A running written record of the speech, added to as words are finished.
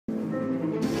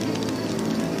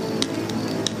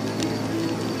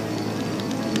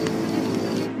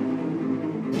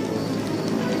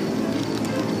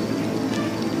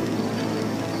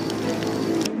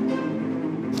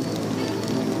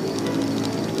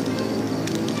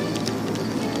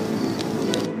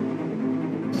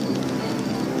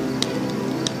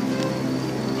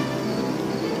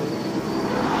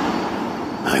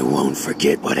won't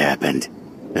forget what happened.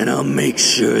 And I'll make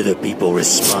sure the people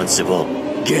responsible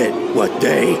get what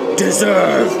they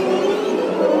deserve.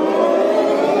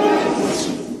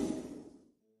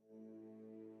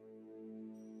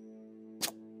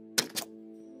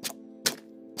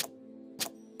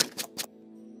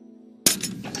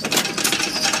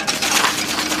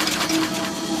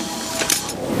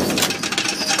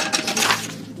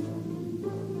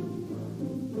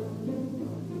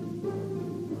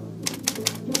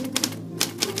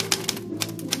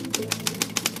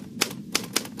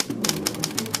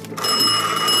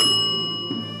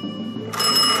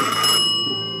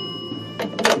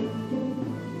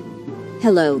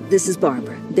 Hello, this is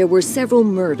Barbara. There were several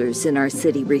murders in our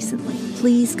city recently.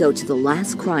 Please go to the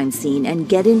last crime scene and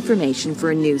get information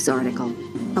for a news article.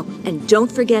 Oh, and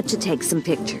don't forget to take some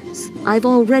pictures. I've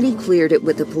already cleared it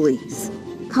with the police.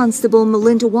 Constable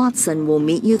Melinda Watson will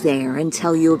meet you there and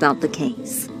tell you about the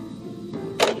case.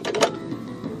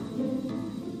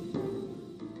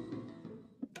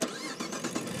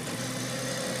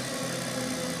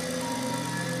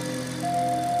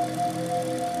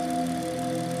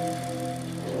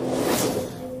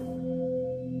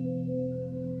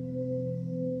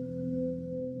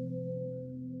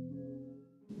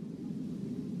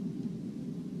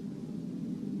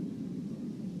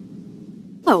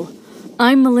 Hello,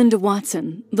 I'm Melinda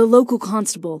Watson, the local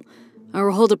constable.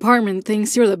 Our whole department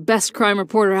thinks you're the best crime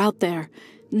reporter out there.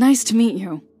 Nice to meet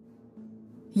you.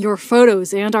 Your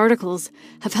photos and articles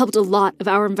have helped a lot of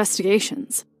our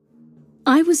investigations.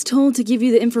 I was told to give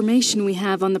you the information we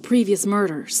have on the previous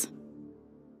murders.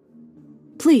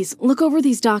 Please, look over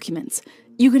these documents.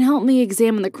 You can help me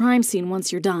examine the crime scene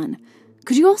once you're done.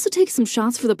 Could you also take some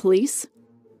shots for the police?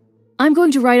 I'm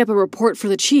going to write up a report for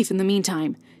the chief in the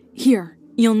meantime. Here.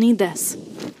 You'll need this.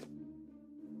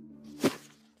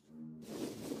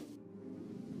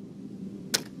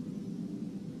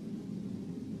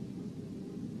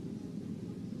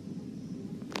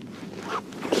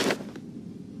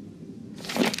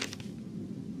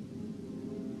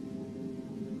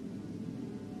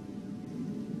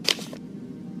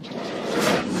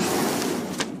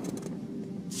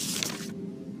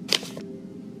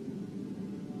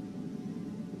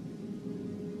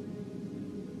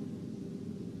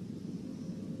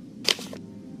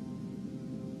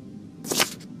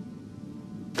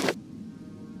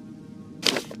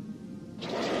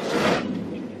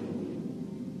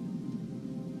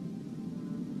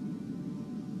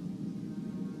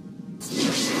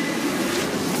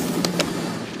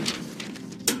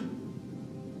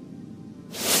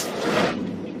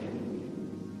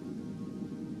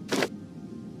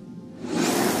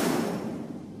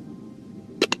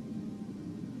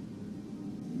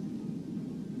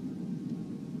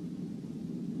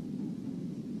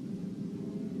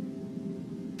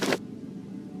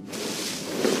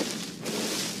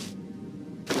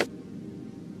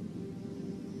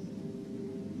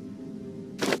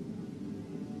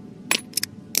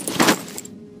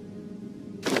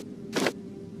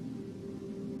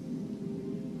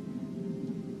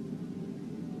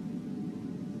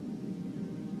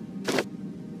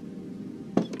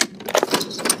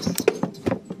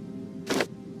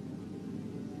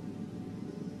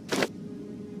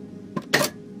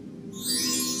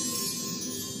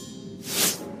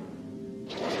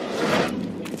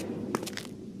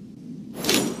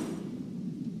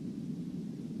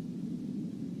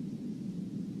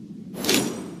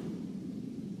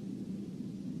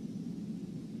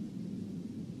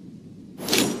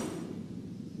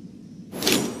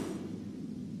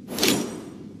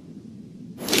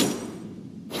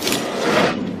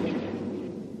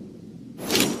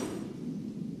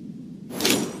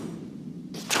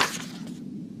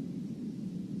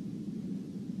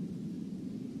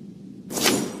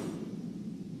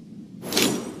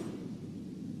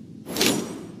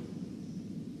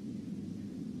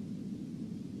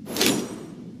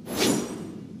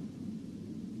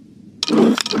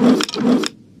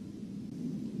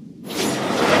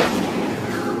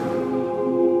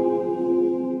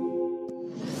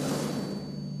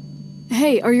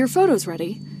 Hey, are your photos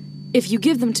ready? If you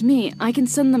give them to me, I can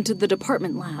send them to the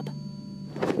department lab.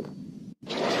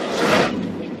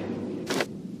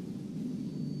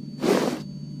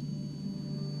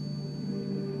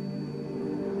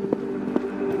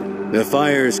 The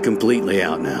fire's completely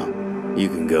out now. You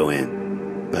can go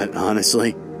in. But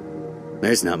honestly,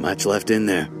 there's not much left in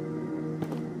there.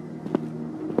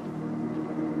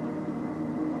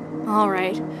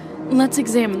 Alright, let's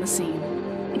examine the scene.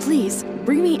 Please,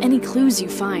 bring me any clues you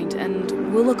find,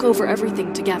 and we'll look over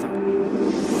everything together.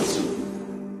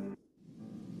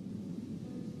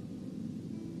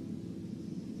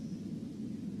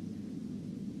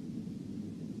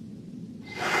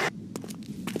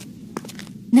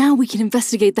 Now we can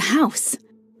investigate the house.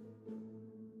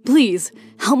 Please,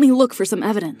 help me look for some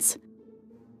evidence.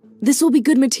 This will be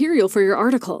good material for your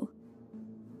article.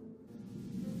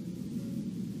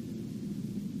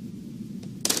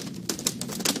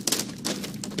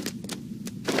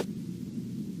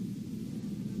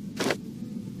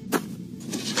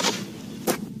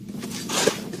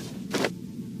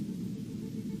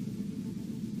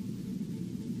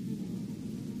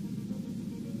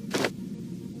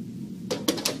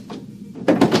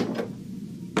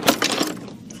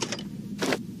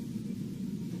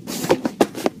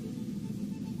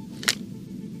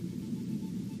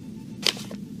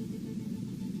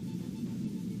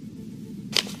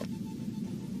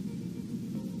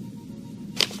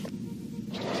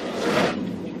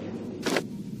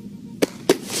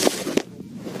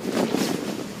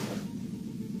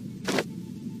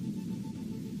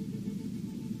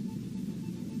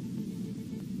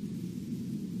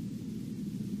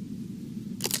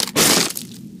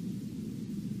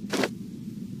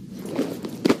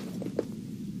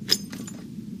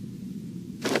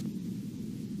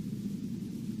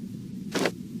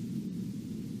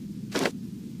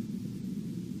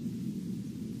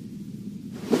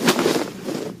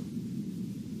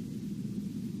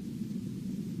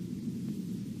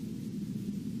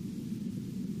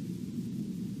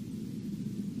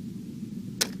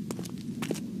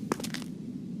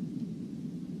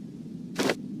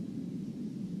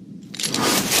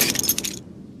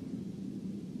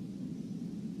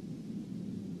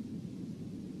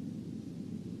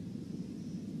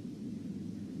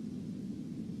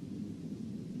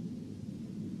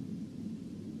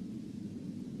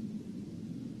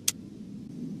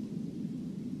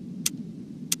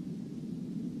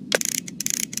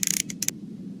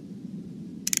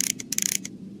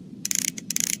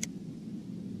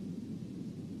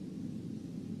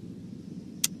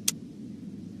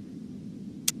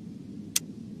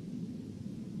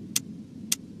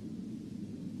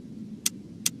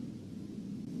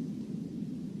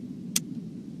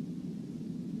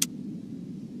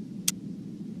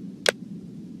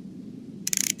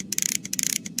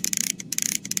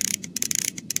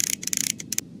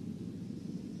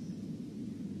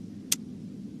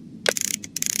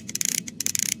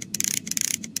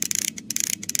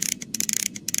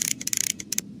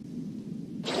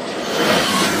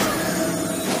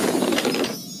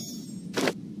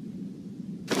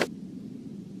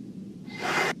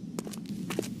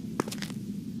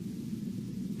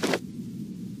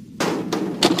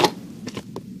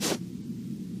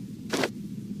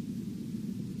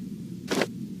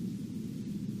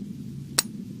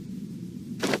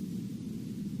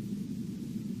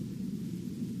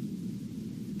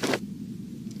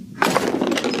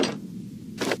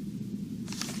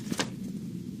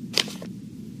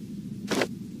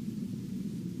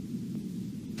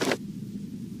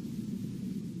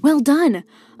 Well done!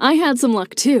 I had some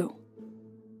luck too.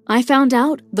 I found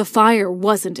out the fire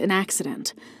wasn't an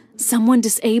accident. Someone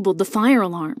disabled the fire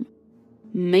alarm.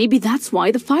 Maybe that's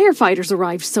why the firefighters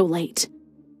arrived so late.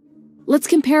 Let's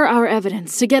compare our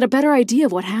evidence to get a better idea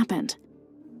of what happened.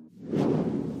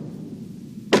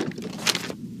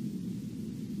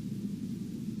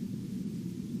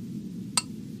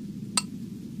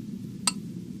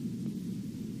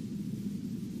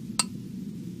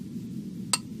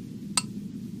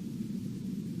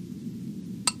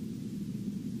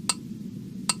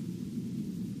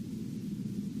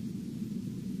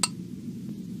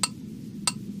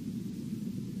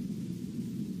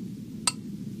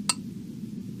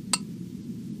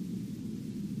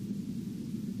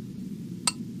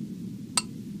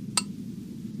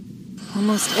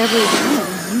 Almost every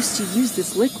home used to use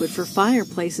this liquid for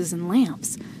fireplaces and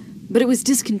lamps, but it was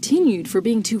discontinued for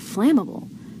being too flammable.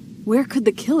 Where could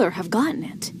the killer have gotten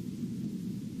it?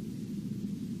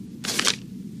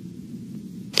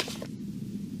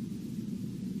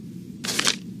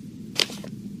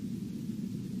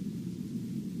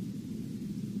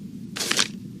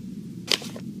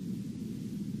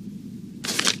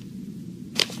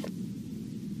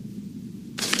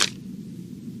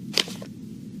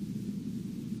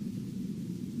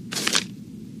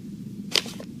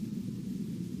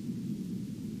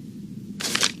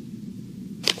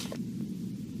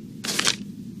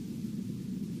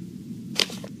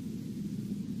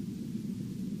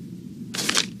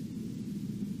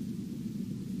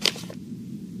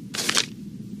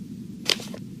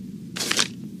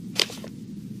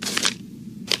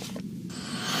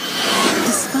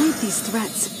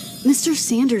 Threats. Mr.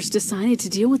 Sanders decided to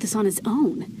deal with this on his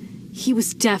own. He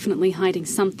was definitely hiding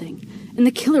something, and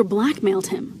the killer blackmailed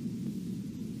him.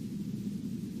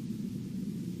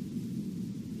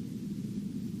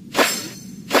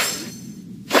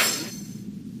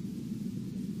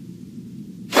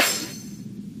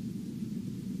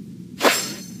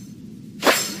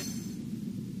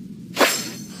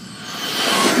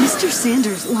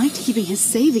 Sanders liked keeping his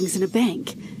savings in a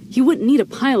bank. He wouldn't need a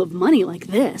pile of money like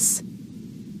this.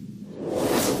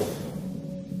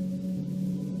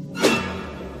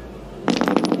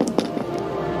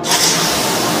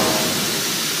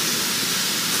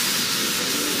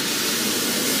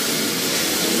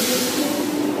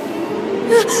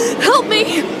 Help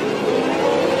me!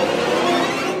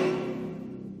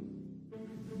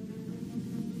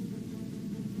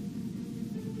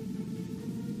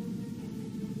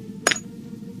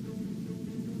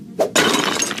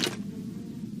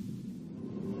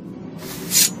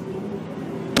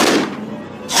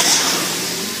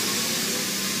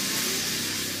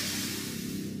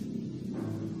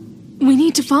 We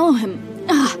need to follow him.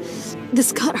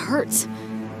 This cut hurts.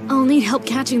 I'll need help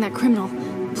catching that criminal.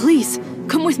 Please,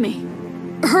 come with me.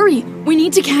 Hurry! We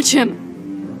need to catch him!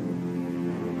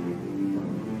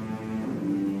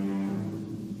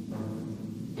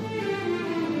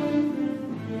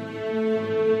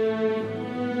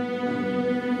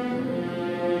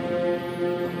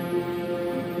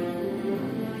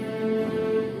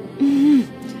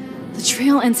 The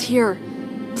trail ends here.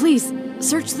 Please,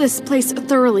 search this place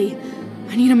thoroughly.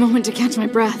 I need a moment to catch my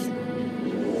breath.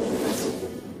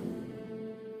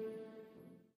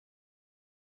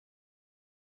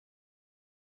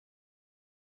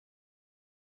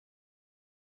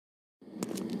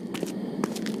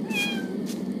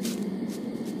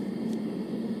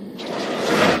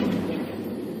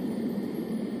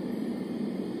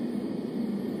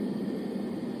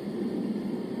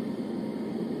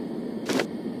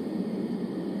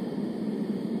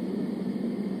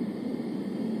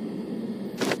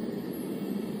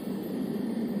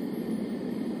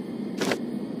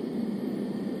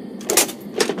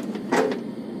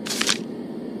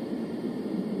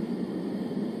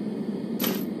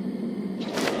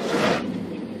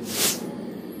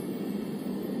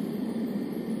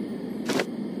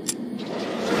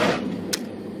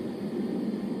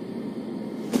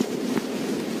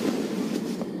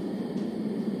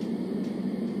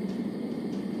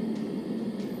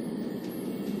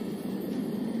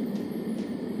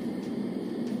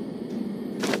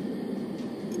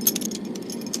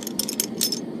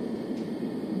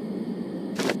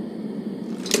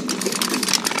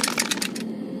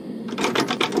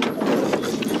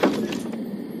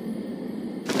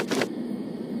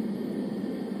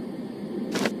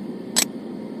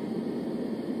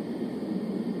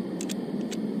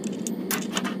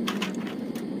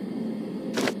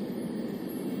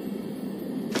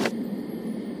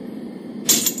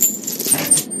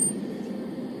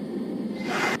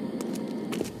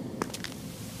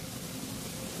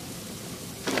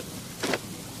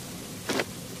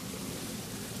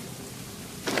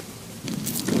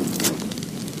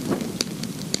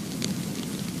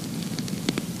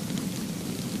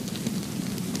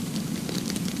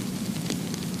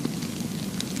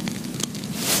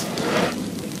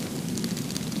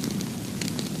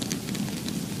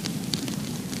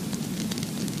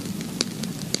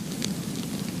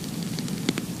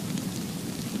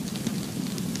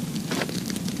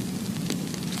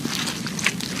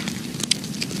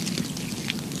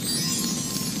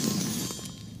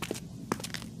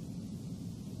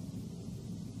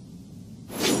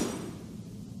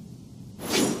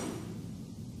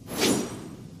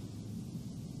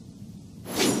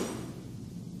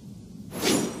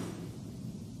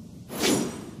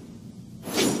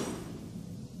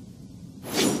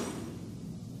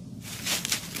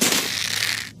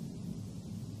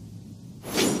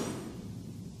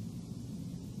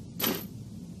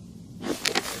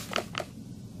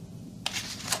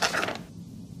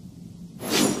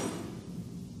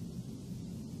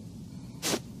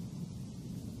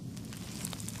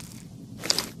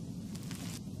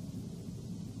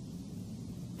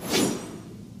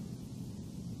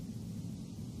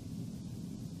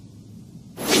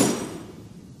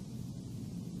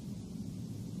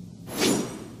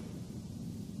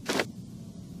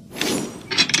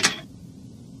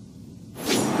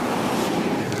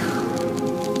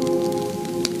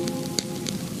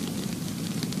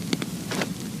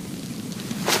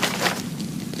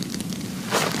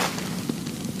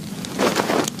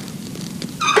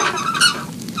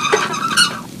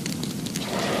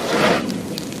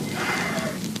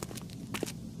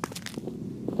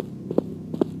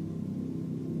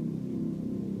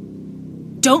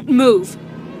 Don't move!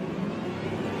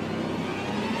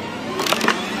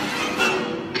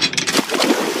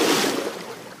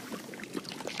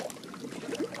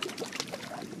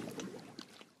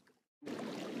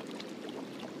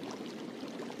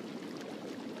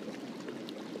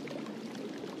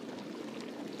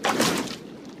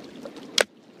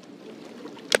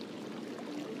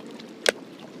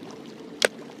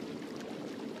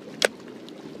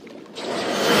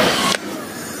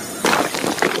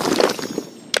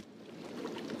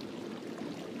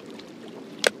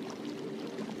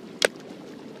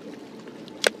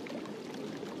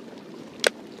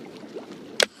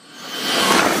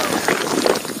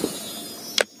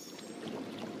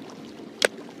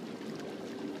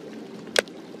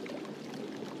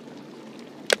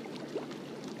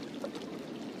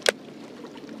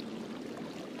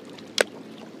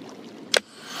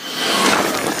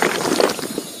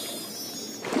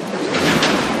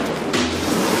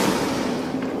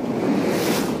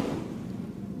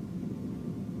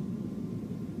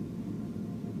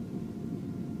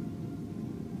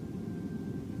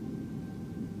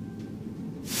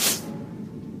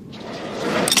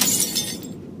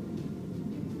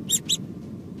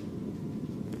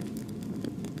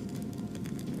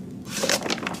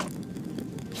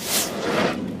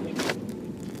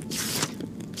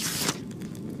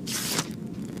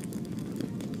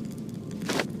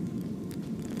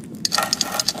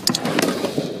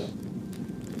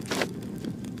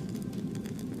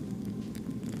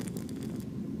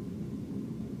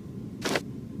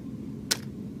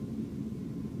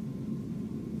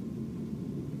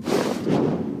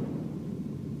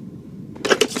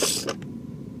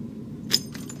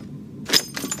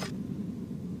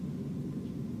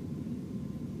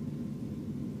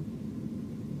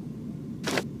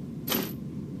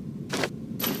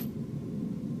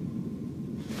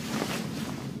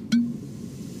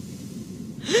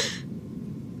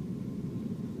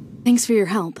 Thanks for your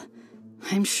help.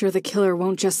 I'm sure the killer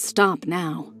won't just stop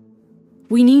now.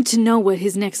 We need to know what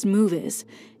his next move is,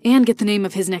 and get the name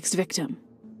of his next victim.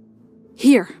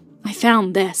 Here, I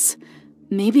found this.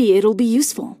 Maybe it'll be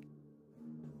useful.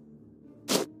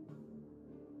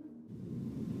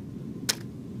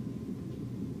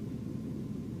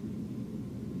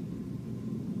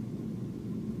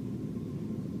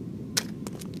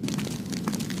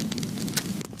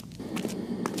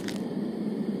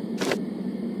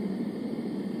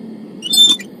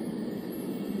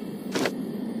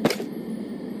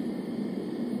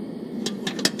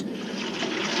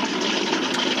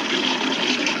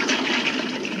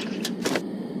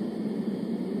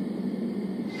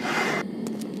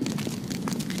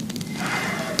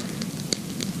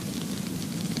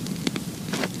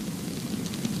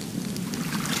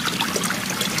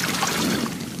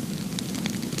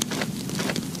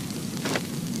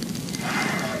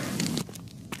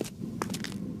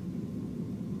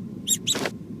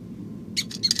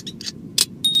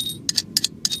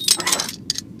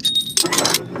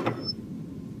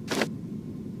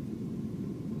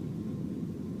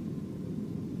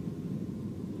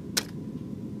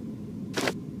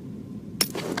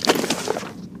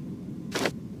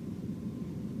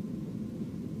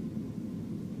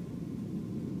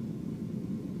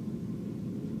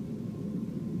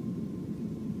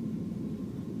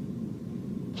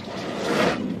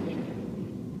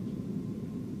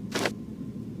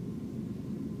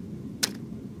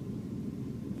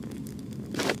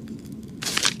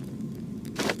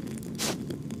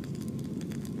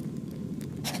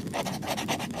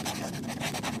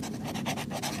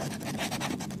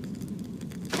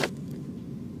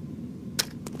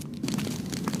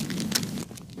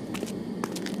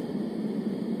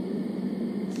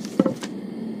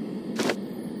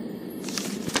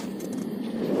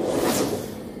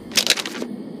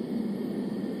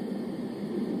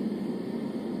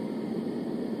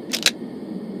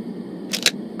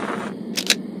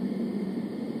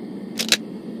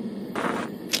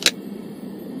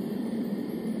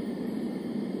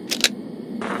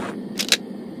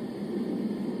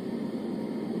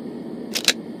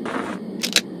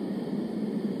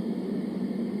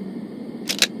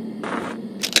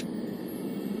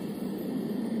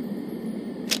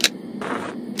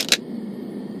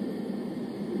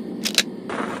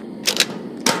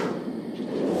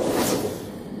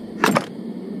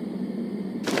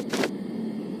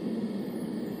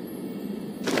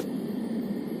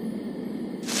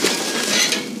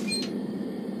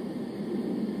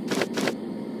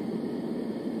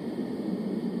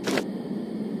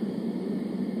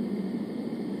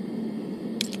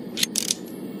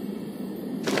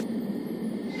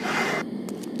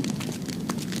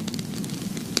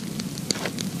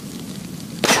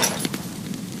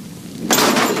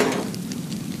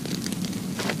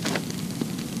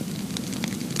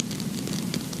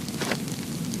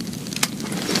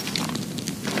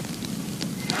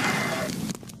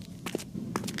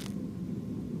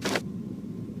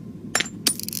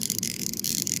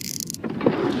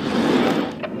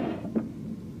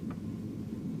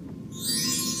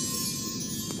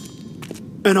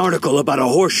 An article about a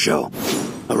horse show.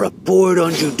 A report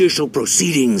on judicial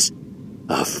proceedings.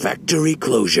 A factory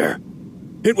closure.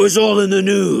 It was all in the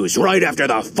news right after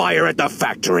the fire at the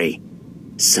factory.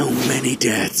 So many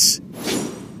deaths.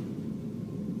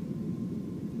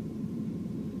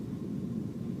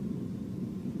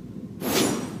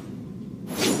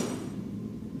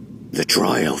 The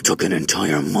trial took an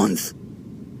entire month.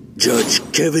 Judge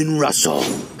Kevin Russell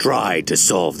tried to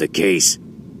solve the case.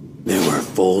 There were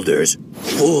folders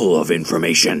full of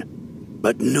information,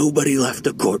 but nobody left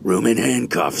the courtroom in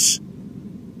handcuffs.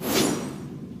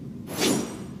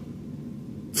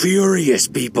 Furious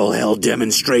people held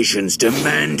demonstrations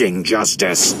demanding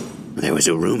justice. There was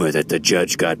a rumor that the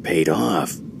judge got paid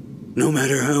off. No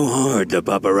matter how hard the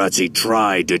paparazzi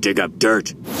tried to dig up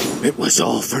dirt, it was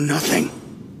all for nothing.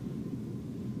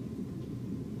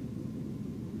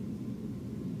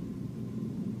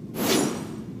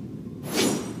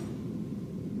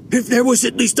 If there was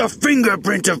at least a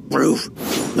fingerprint of proof,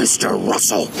 Mr.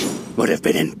 Russell would have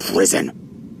been in prison.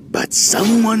 But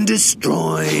someone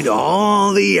destroyed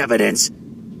all the evidence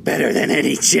better than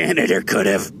any janitor could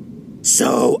have.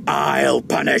 So I'll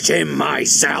punish him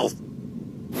myself.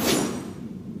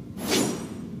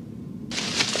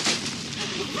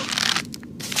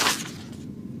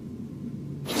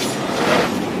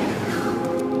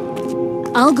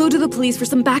 I'll go to the police for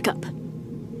some backup.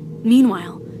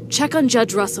 Meanwhile, check on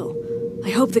Judge Russell. I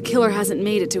hope the killer hasn't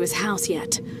made it to his house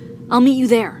yet. I'll meet you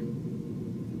there.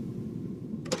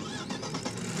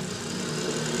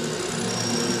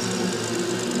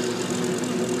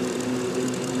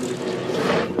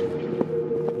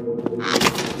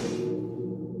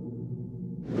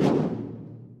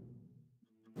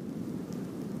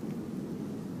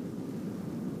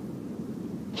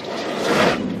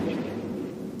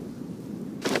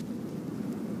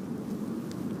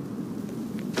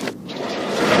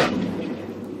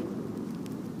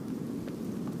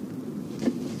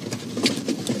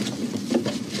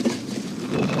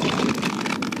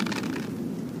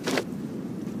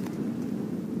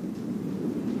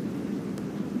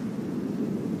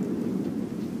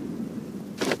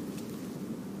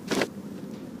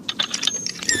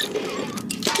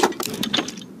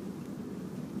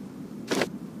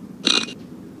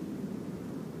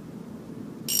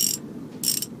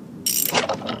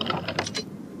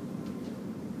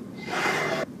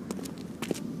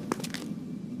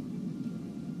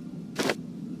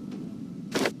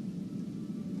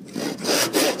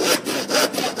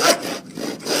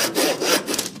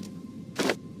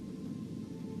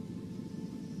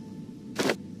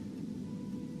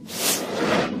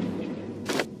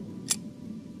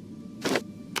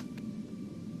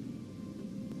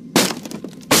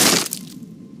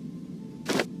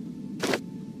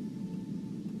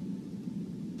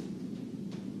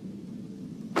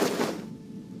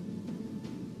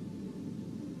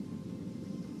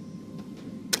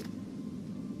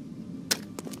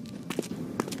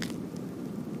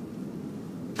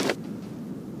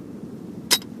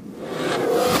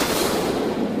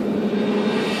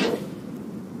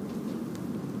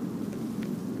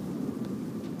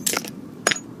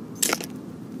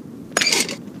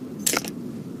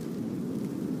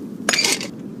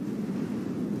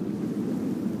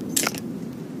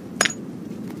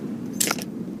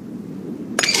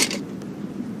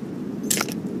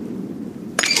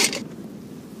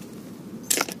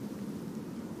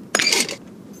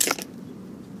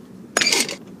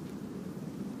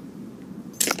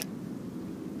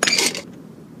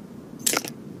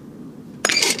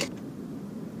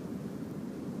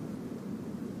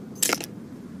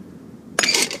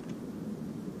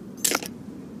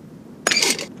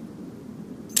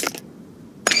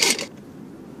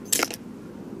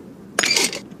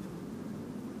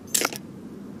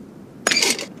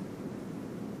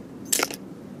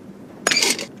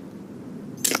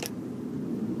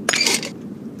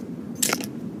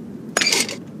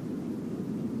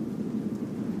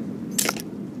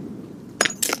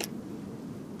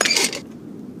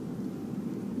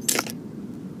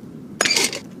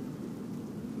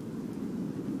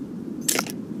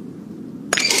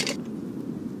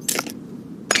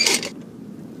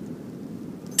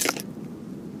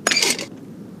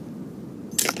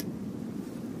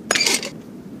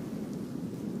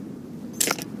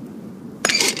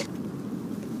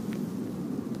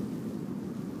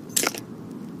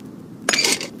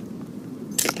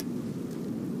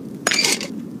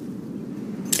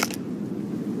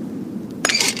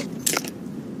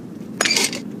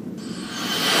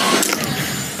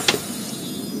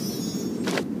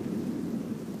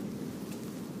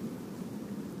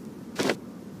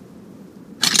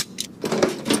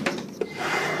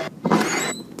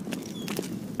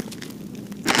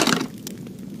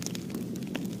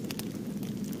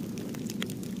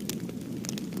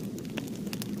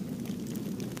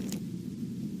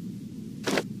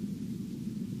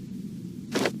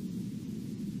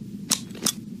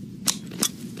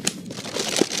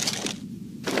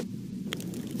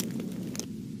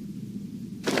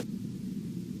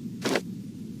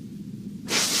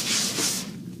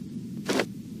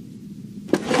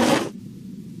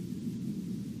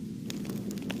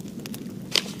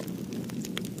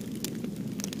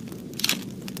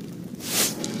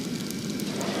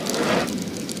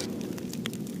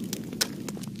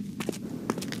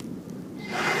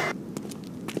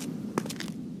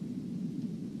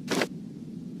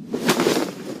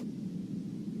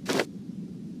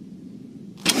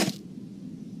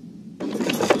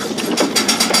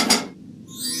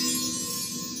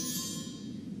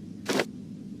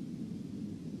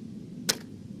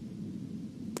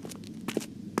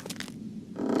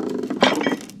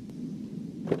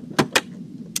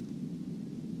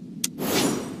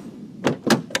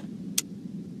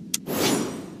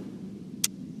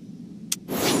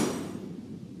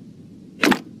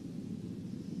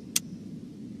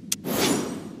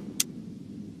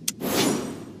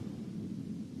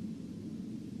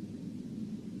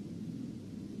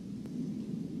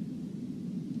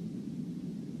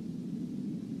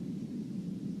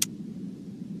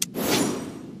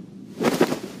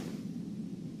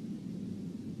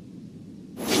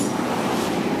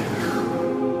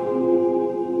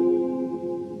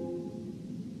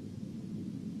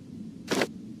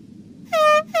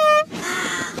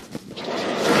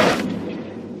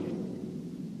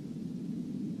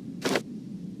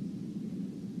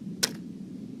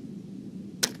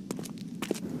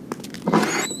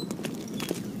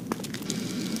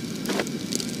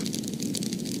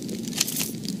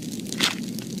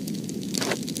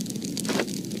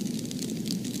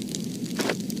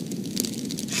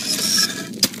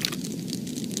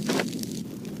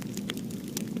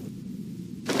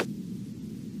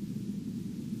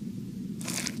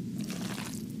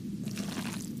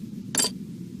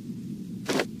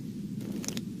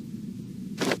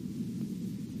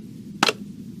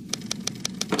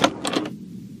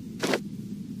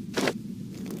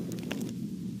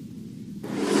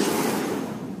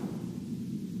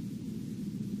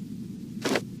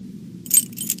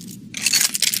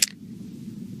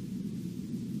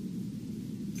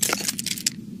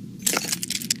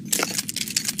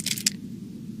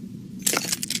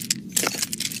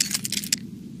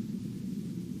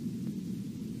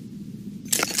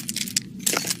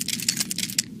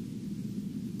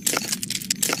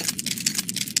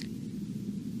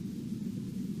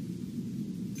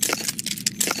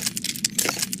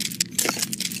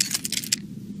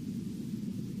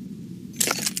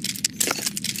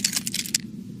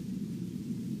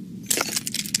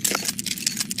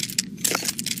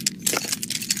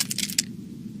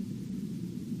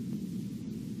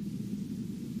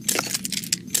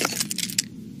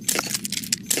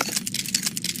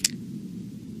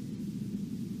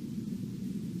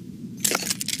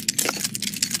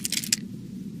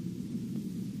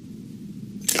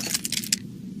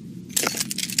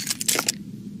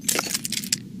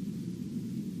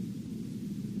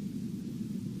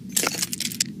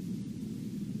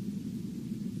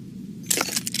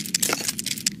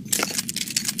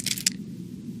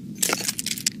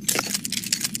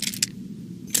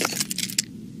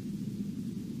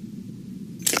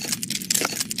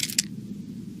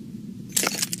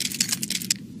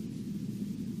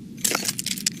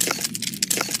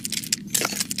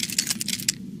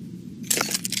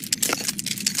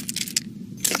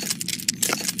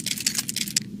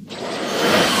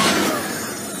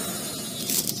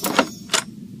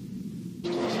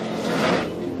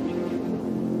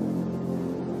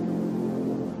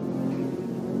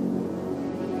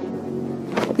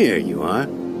 Here you are.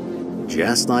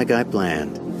 Just like I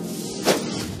planned.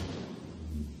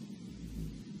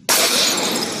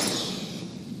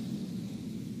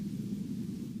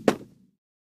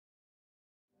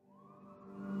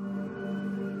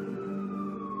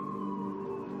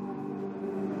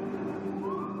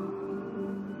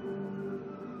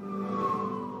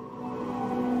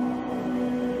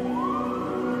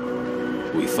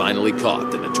 We finally caught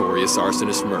the notorious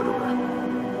arsonist murderer.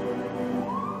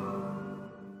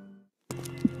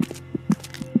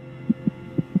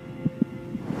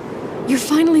 You're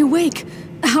finally awake.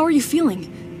 How are you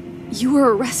feeling? You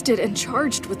were arrested and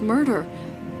charged with murder,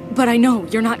 but I know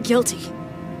you're not guilty.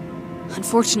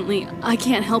 Unfortunately, I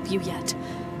can't help you yet.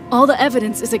 All the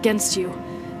evidence is against you,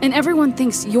 and everyone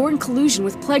thinks you're in collusion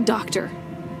with Plague Doctor.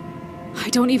 I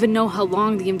don't even know how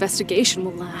long the investigation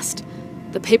will last.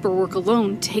 The paperwork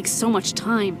alone takes so much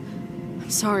time. I'm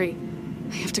sorry.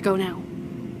 I have to go now.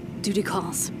 Duty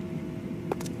calls.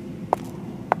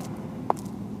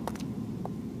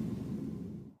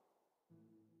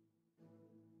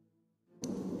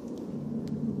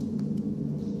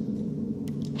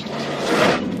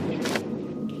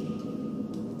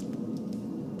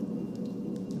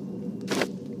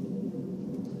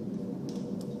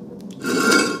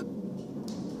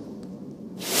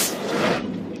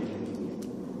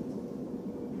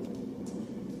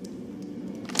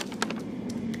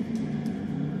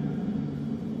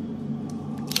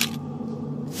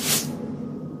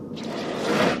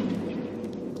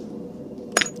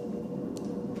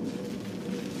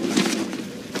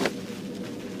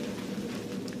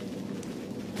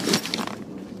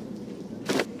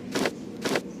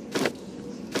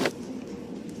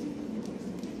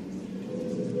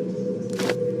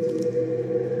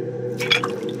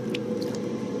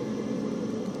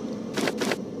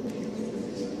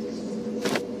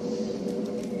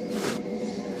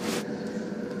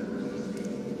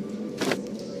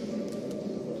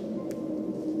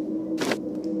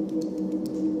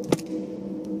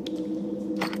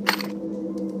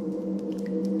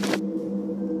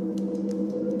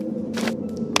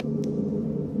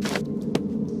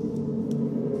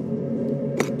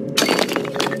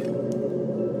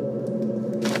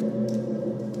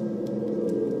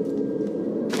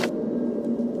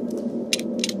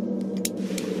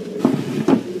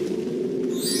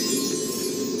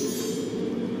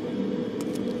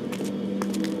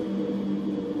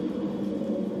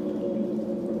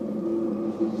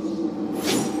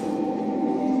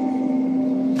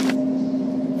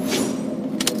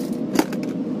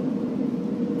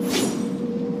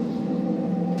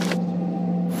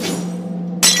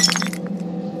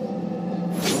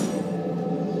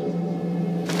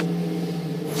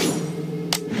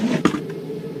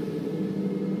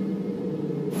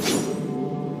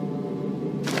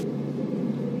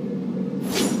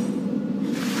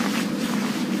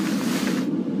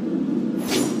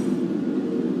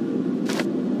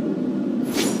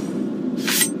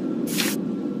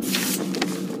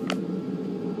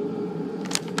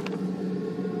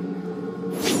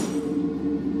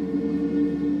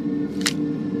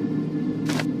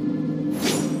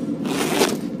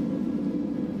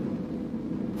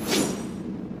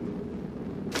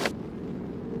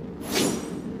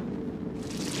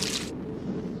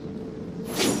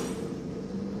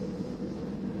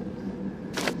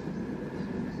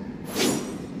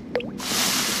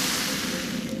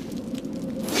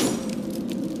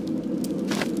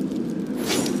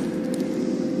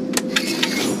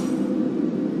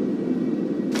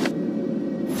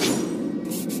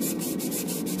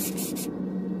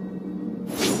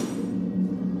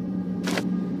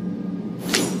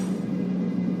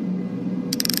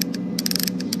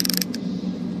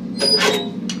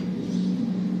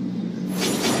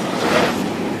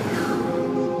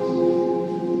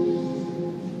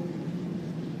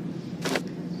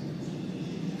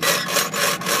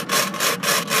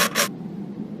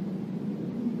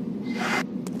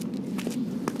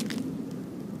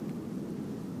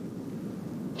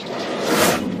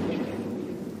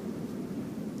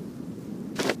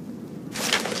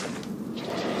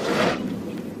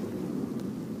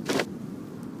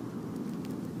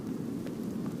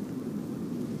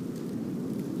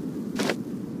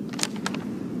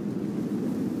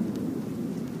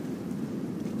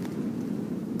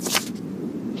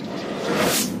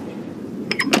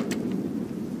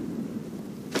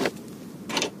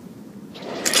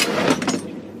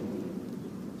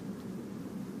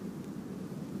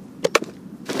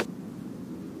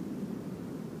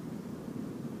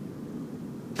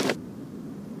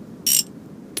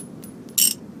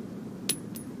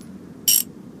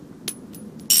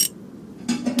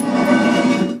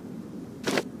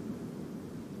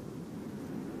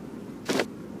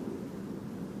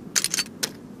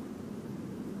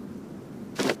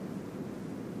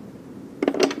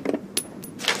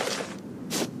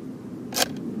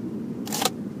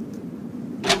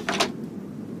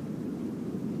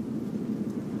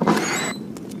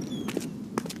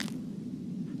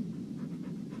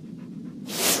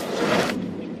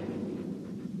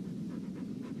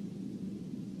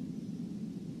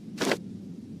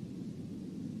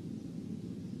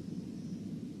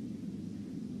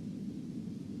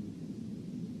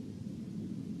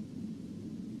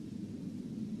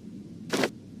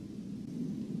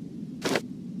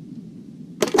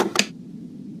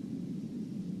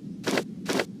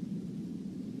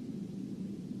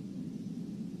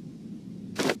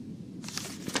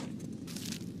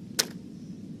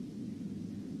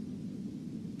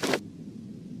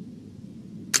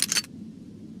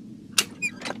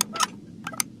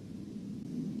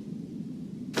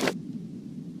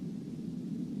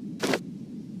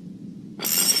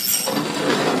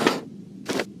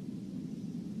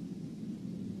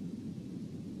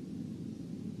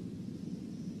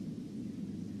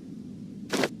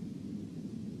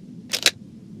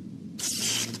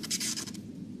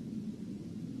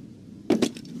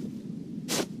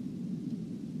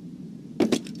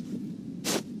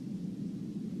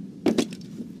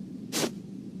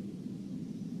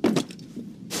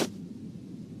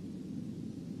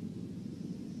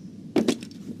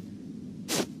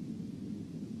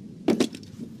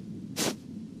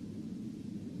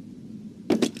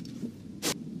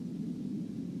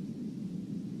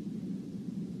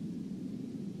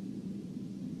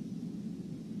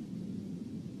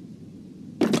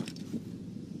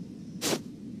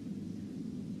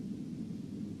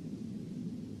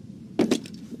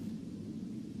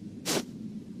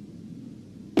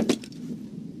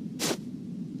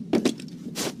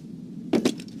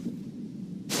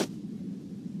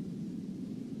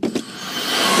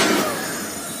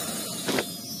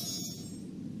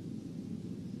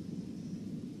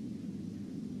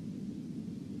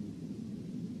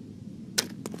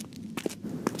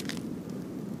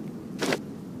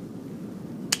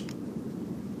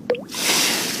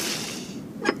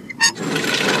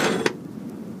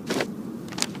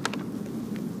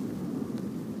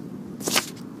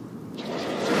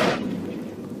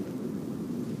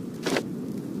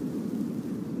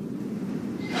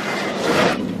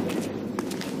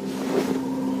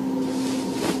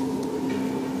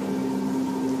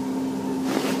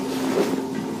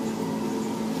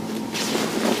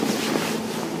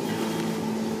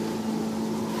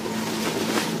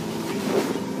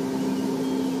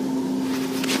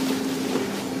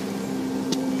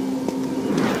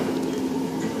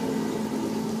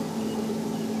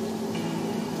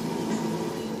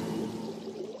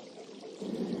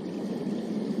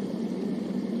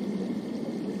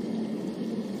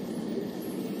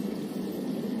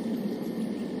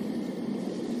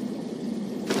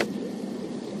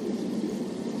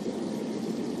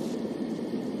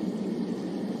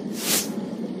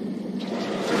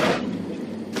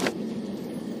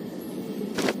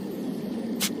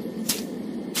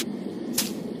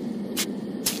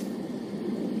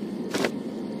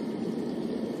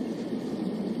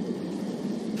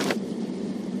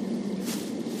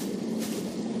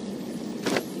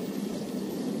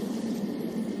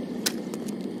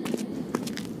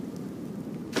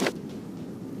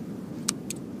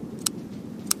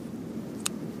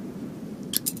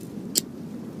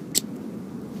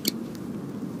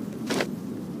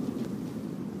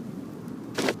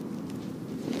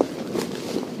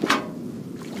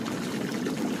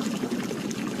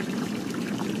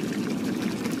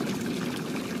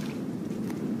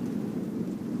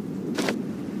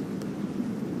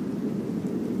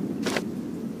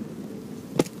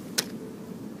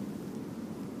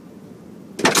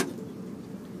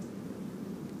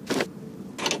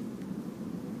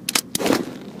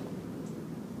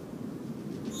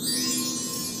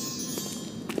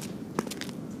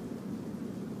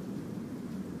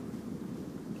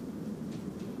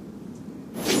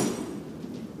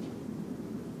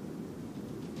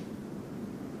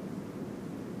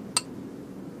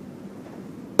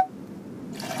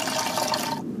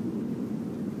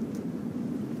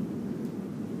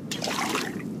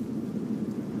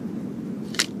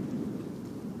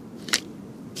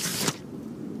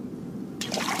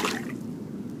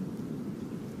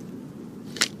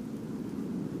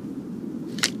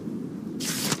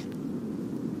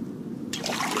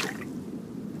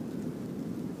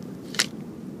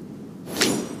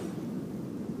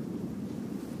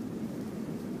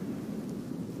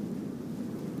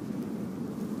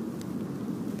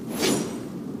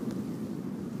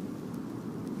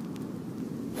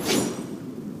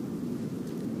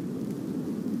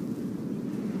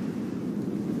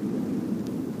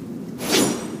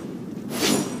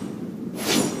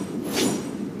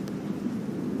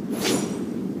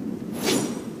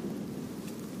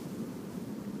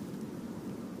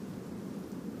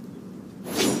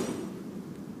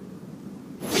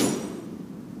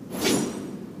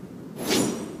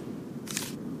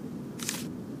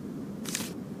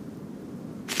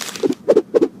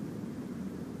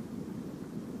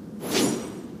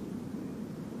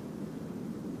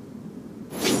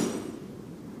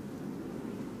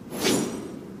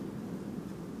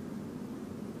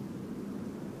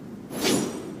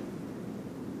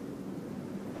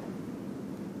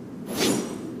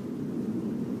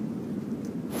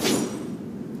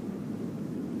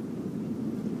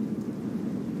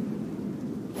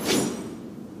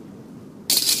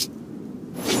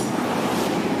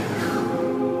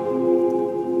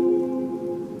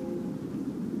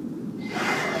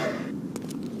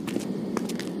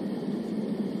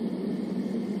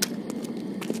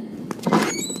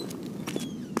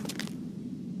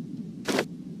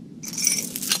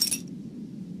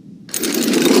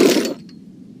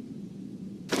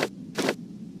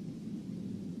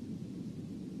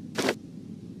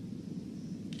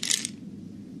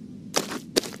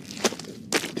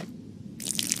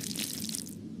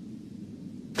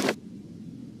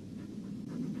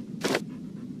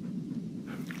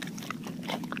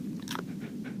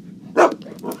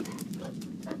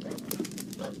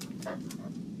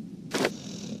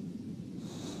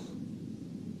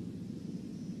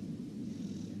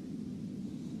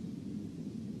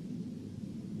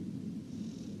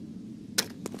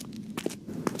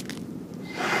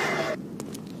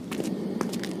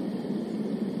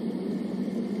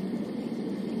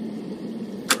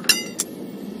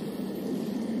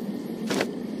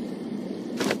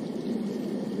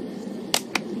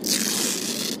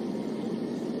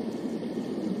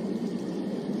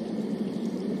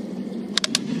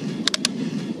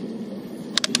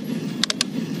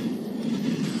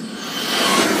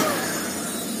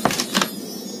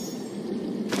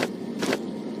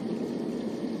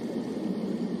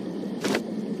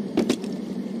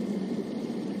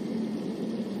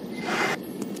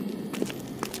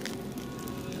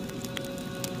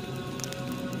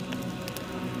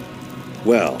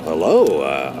 Well, hello.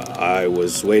 I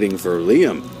was waiting for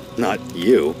Liam, not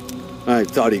you. I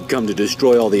thought he'd come to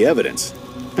destroy all the evidence.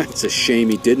 It's a shame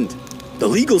he didn't. The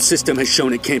legal system has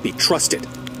shown it can't be trusted.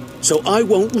 So I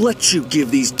won't let you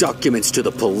give these documents to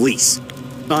the police.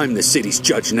 I'm the city's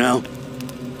judge now.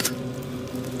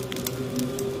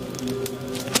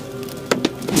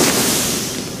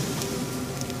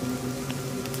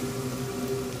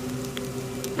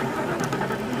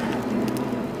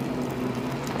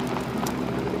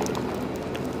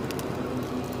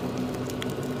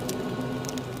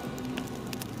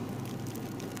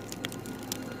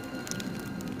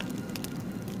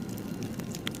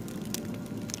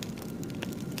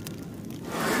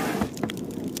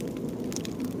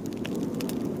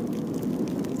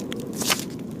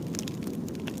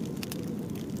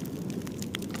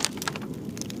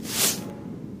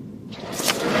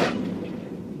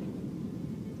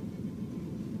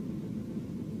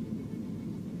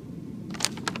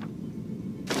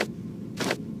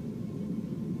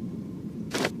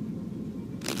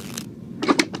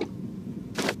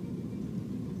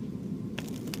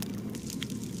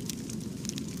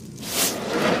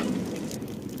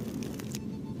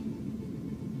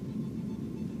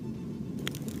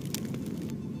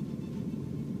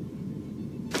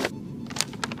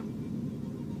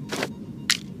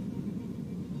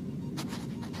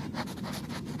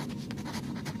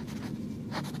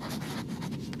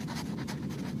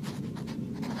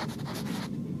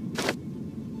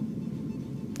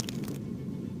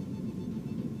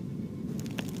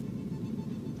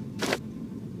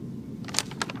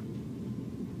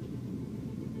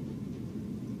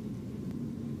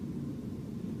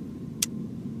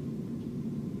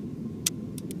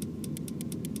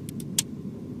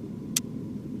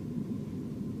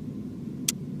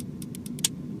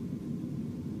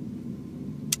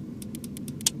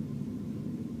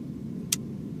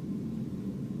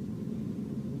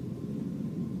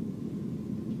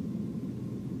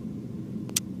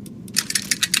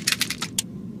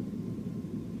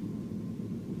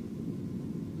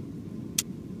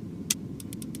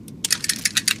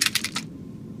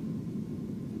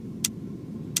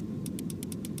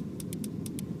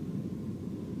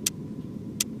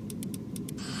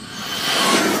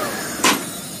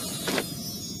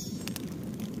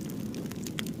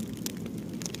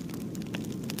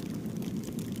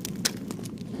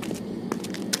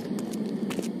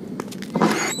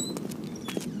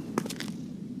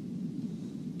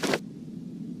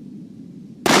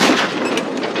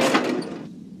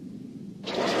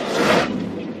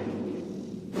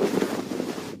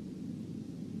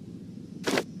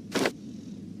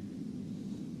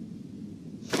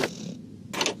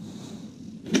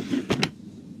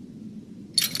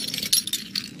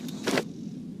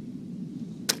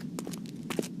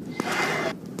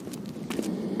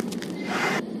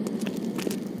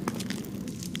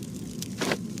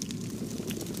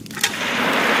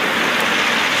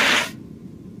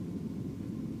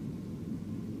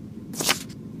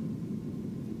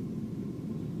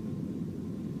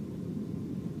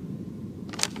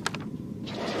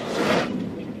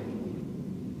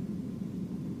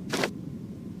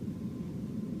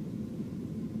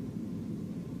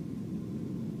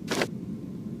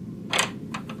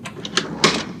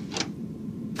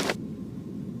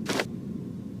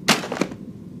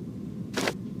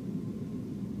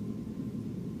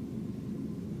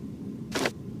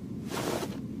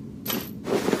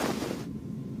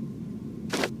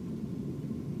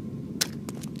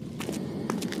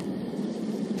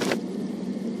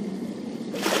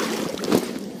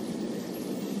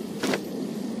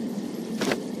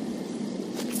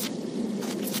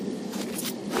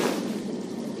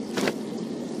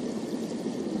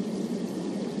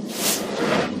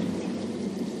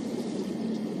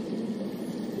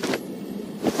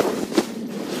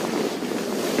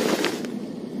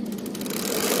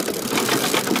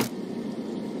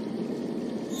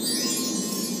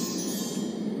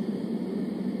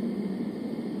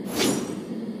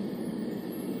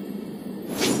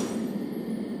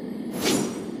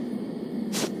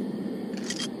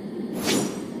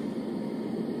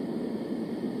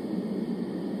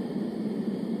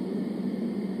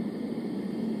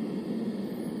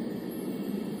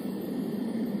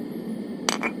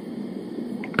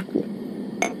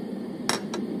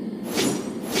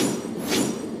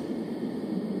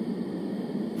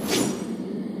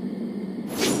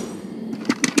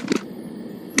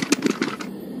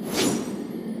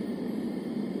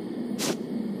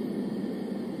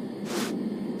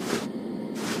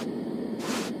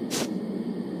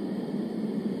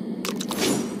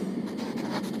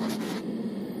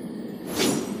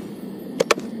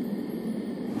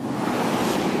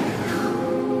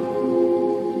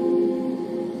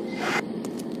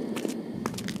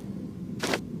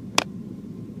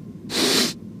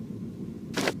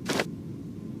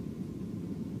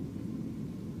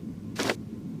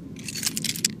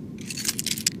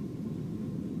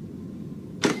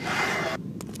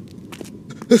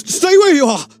 Stay where you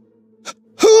are!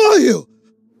 Who are you?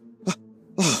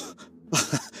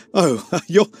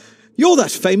 You're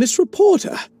that famous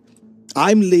reporter.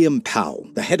 I'm Liam Powell,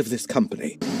 the head of this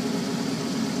company.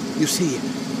 You see,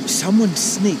 someone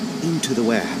sneaked into the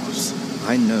warehouse.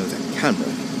 I know that Cameron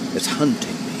is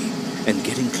hunting me and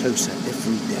getting closer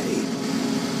every day.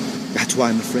 That's why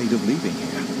I'm afraid of leaving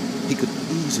here. He could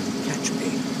easily catch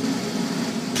me.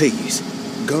 Please,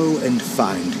 go and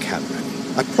find Cameron.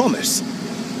 I promise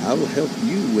I'll help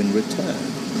you in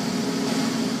return.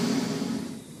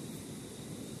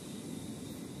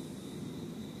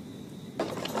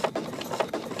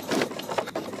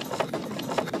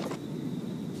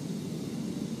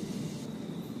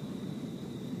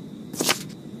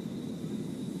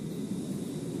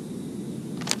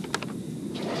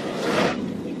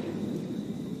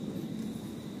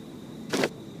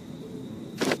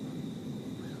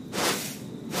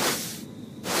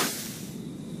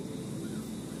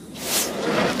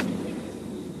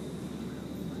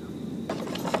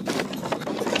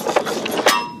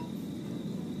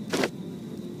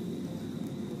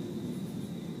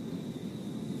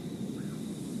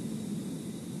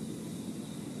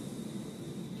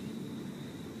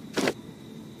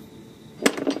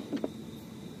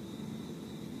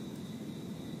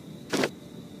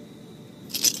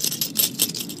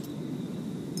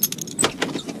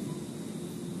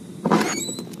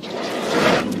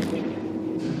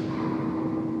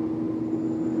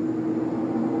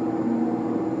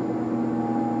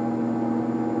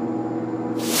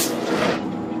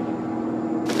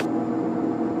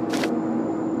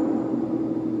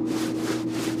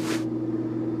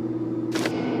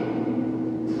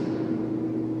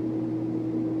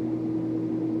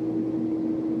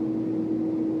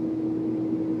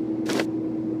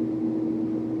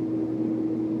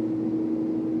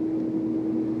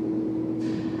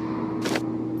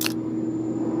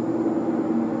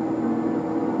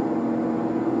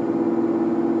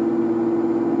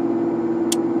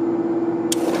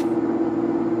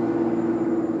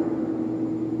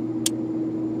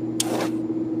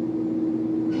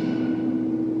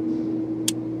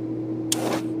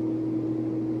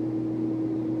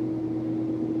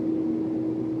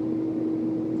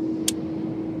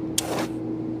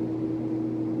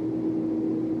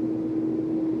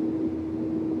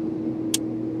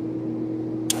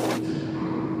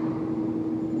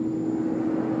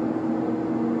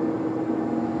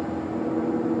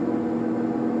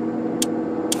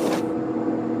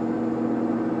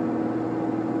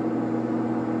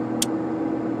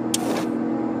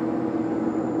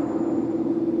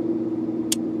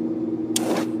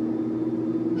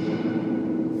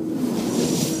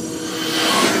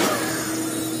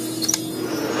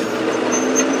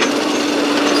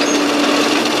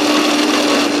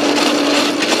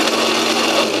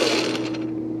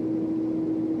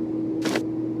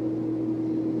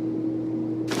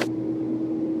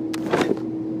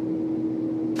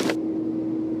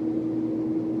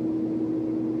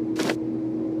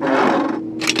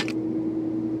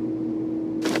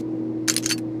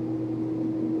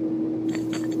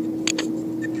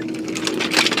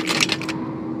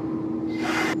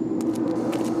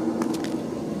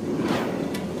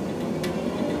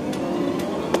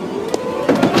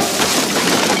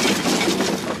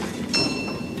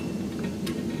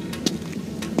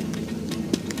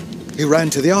 He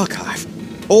ran to the archive.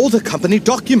 All the company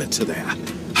documents are there.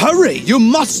 Hurry! You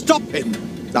must stop him!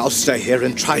 I'll stay here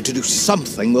and try to do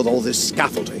something with all this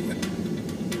scaffolding.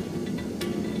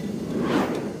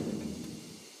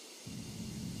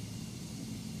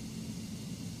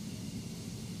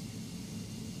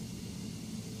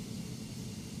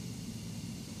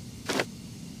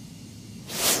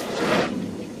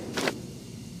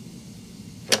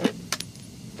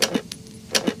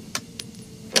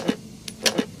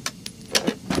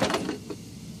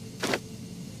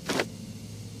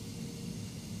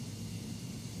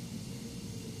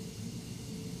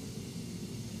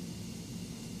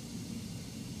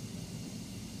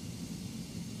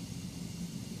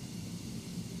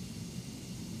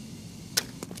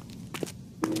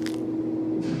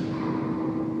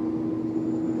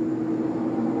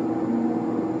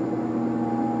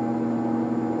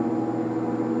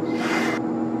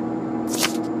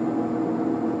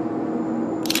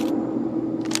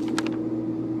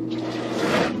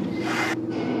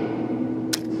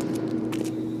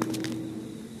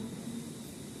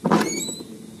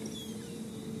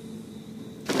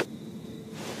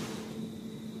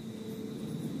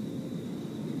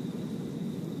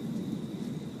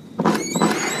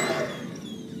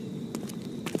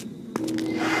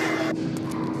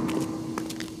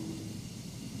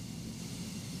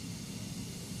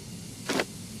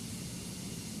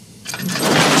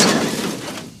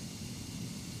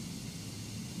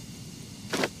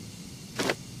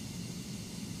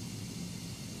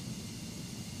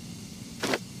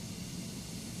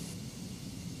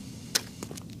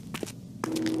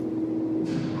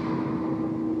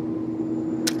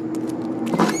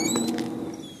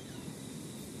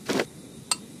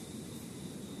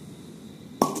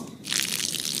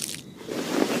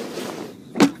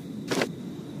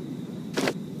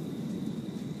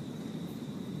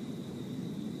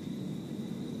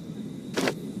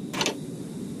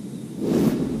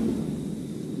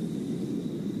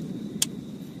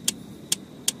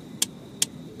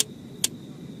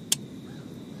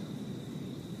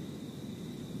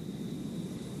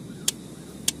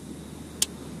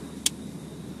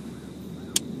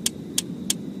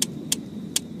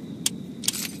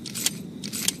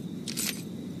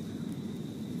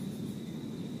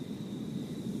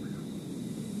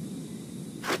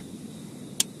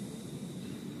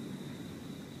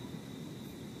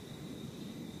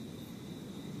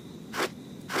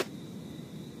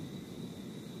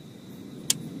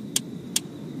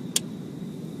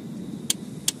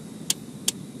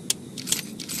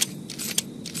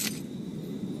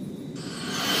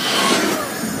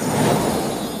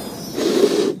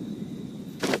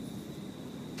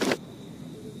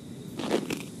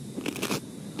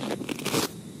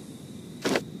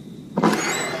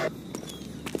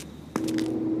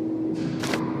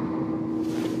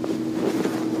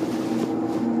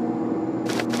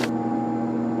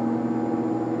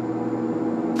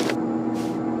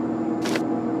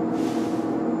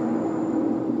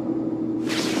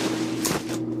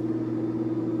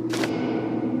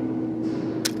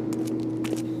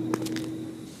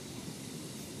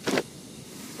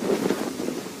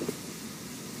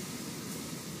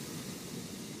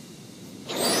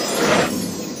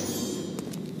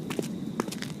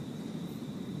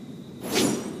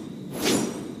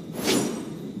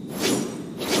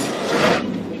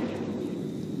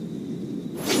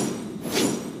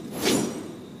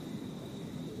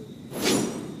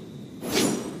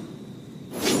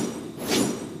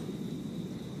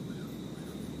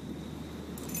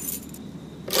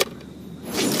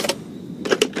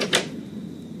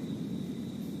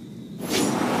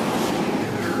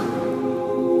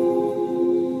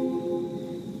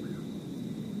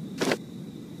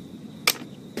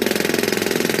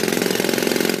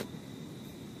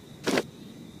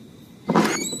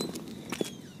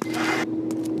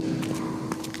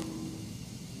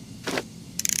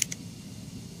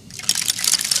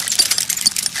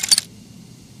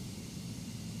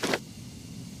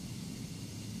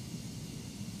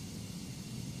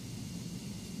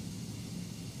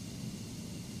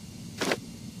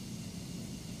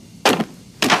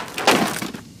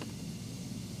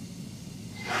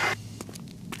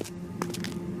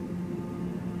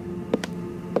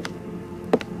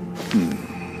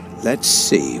 Let's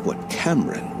see what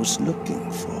Cameron was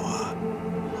looking for.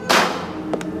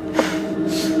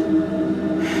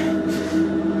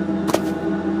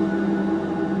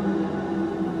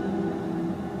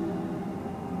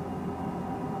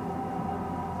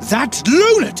 That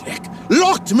lunatic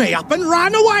locked me up and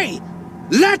ran away!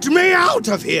 Let me out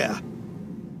of here!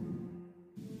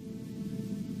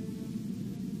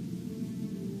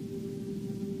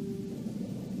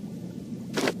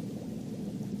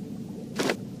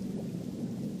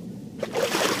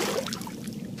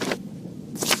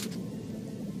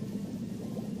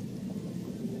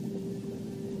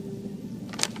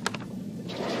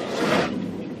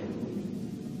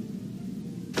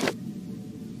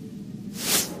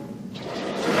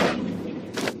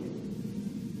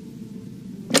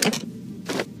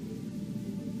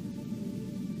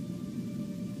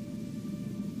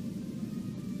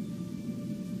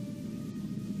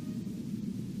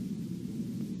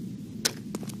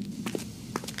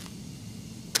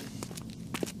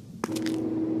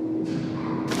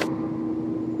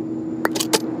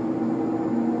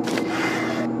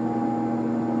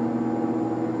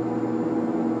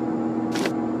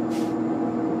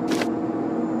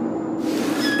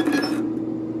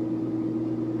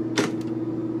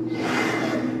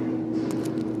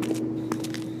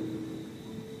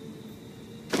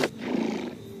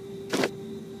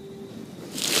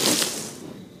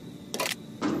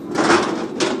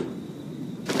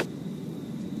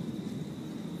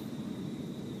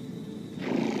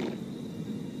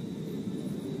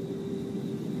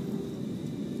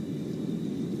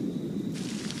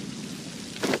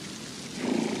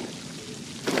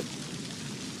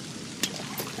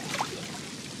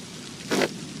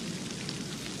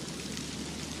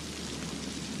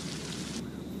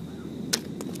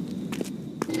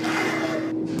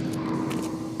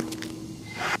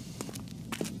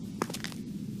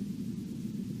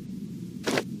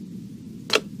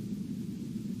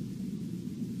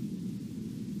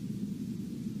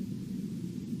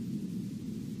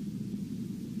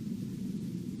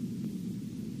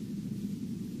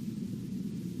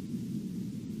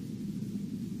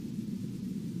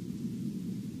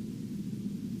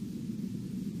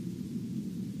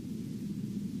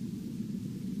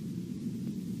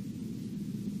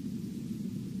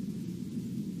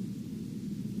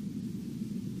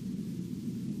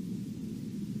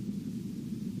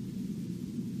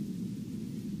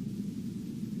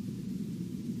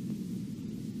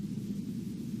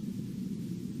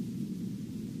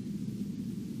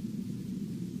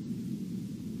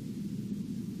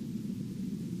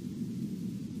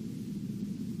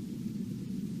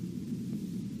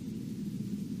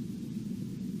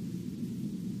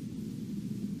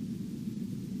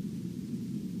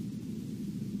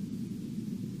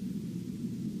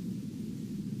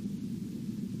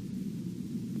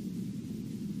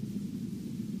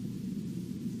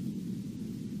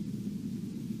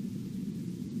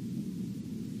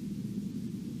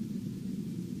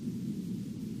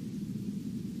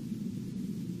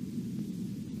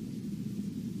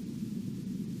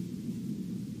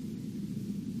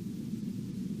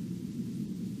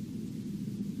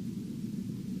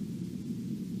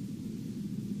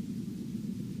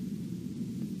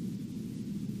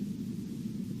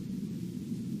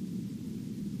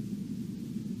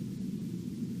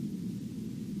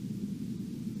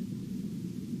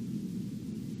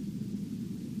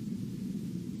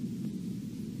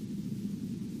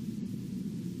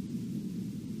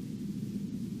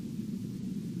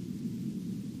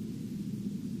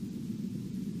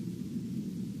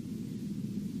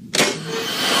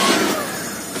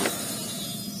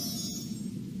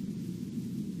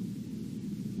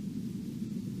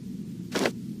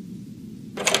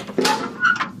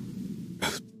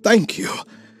 Thank you.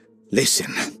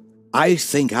 Listen, I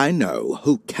think I know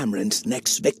who Cameron's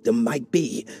next victim might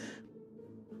be.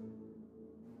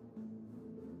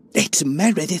 It's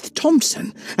Meredith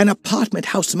Thompson, an apartment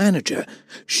house manager.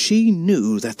 She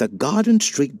knew that the Garden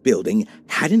Street building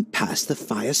hadn't passed the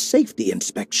fire safety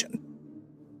inspection.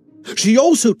 She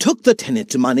also took the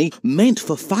tenant's money meant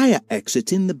for fire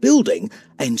exits in the building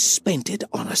and spent it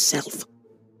on herself.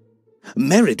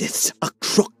 Meredith's a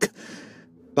crook,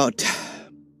 but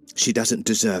she doesn't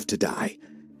deserve to die.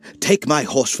 Take my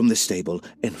horse from the stable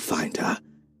and find her.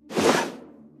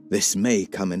 This may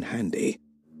come in handy.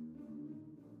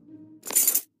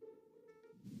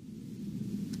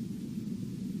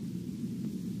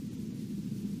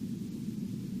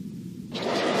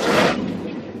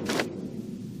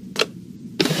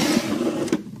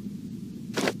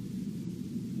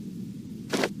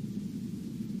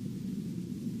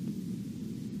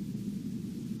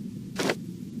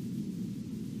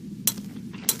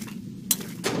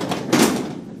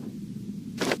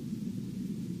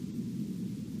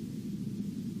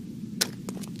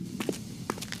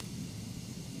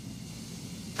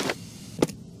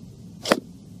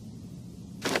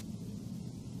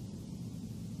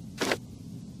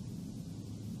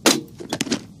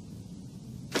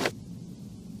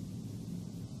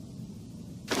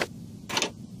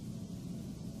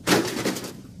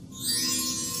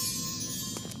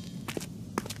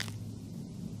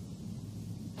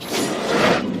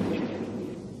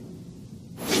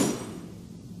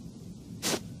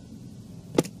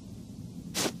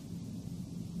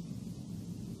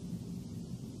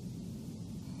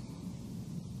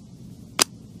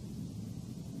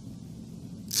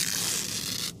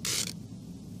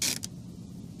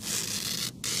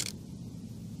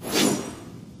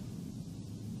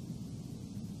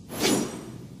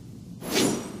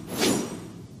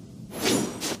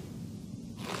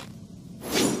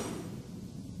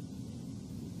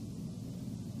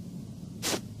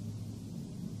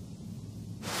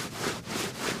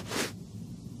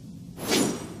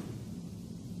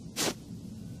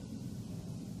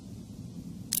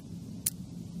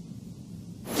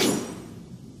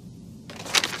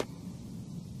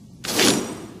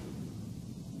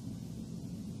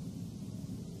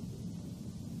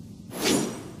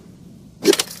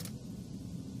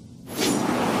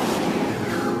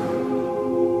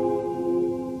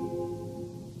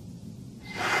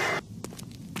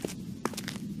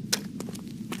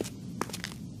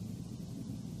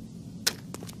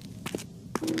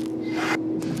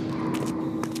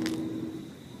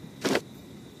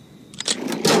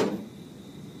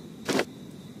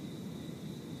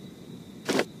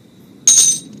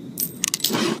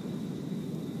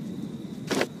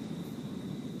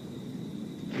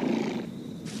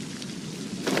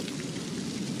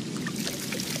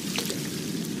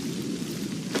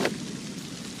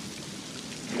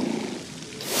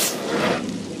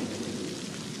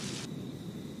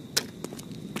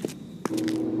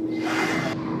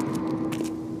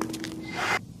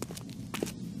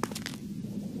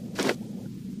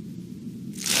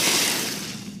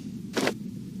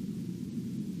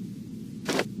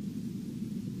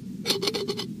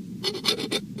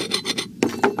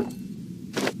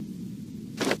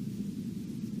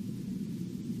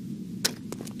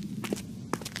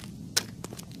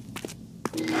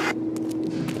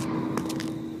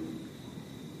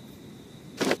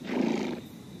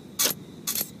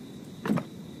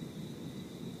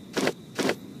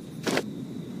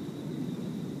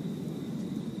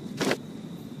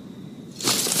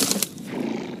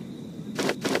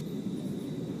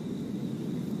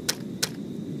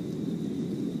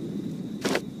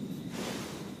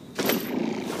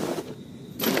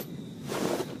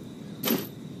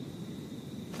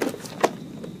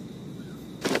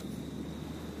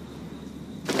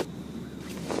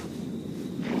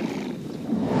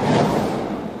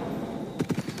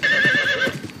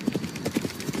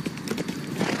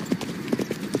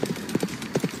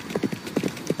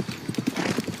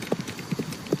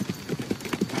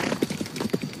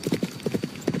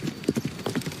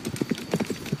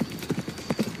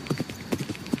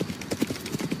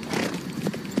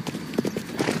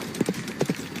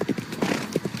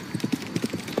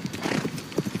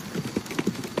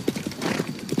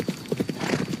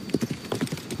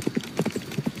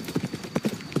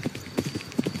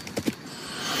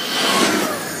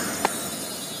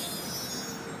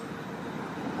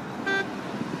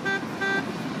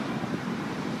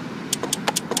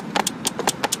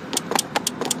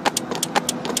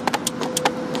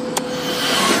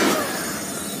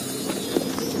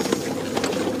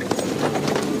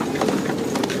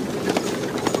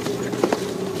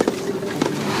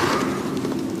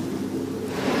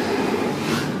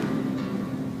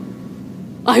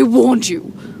 I warned you.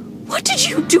 What did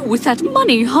you do with that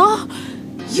money, huh?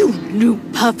 You knew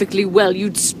perfectly well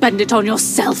you'd spend it on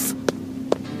yourself.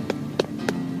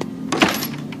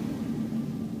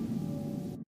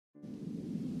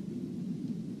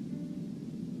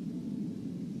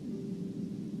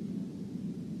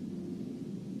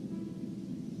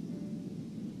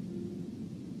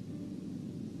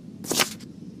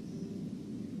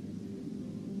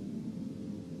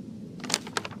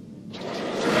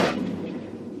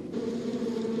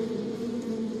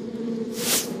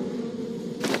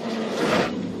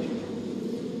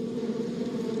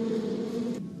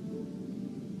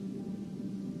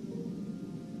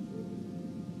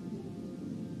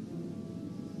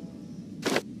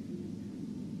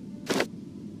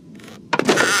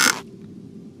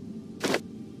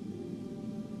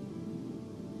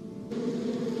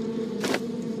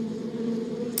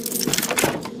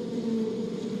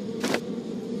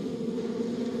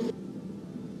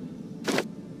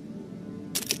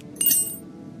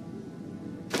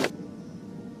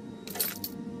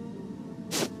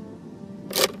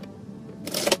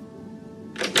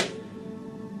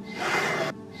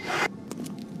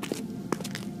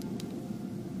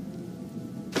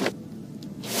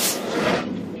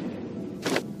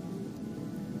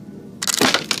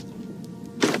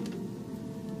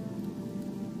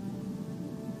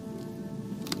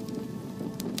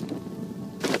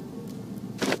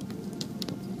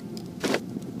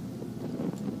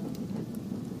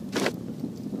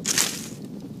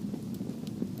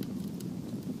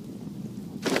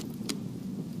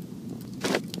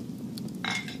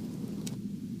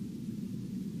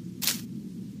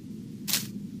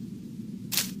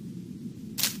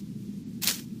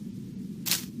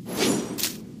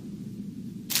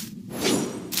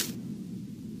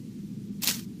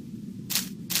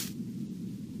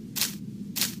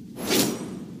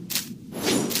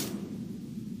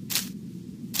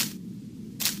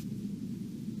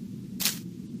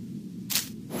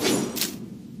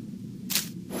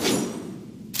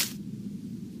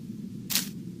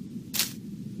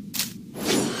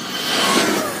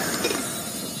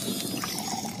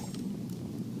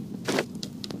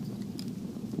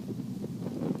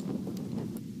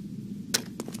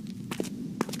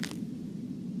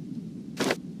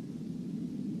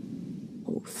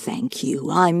 Thank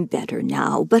you. I'm better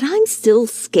now, but I'm still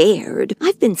scared.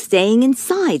 I've been staying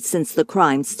inside since the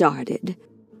crime started.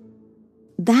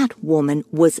 That woman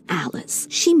was Alice.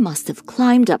 She must have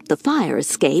climbed up the fire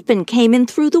escape and came in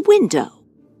through the window.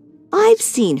 I've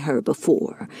seen her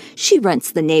before. She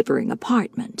rents the neighboring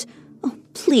apartment. Oh,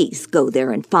 please go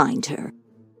there and find her.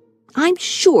 I'm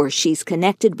sure she's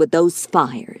connected with those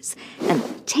fires.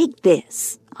 And take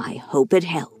this. I hope it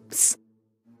helps.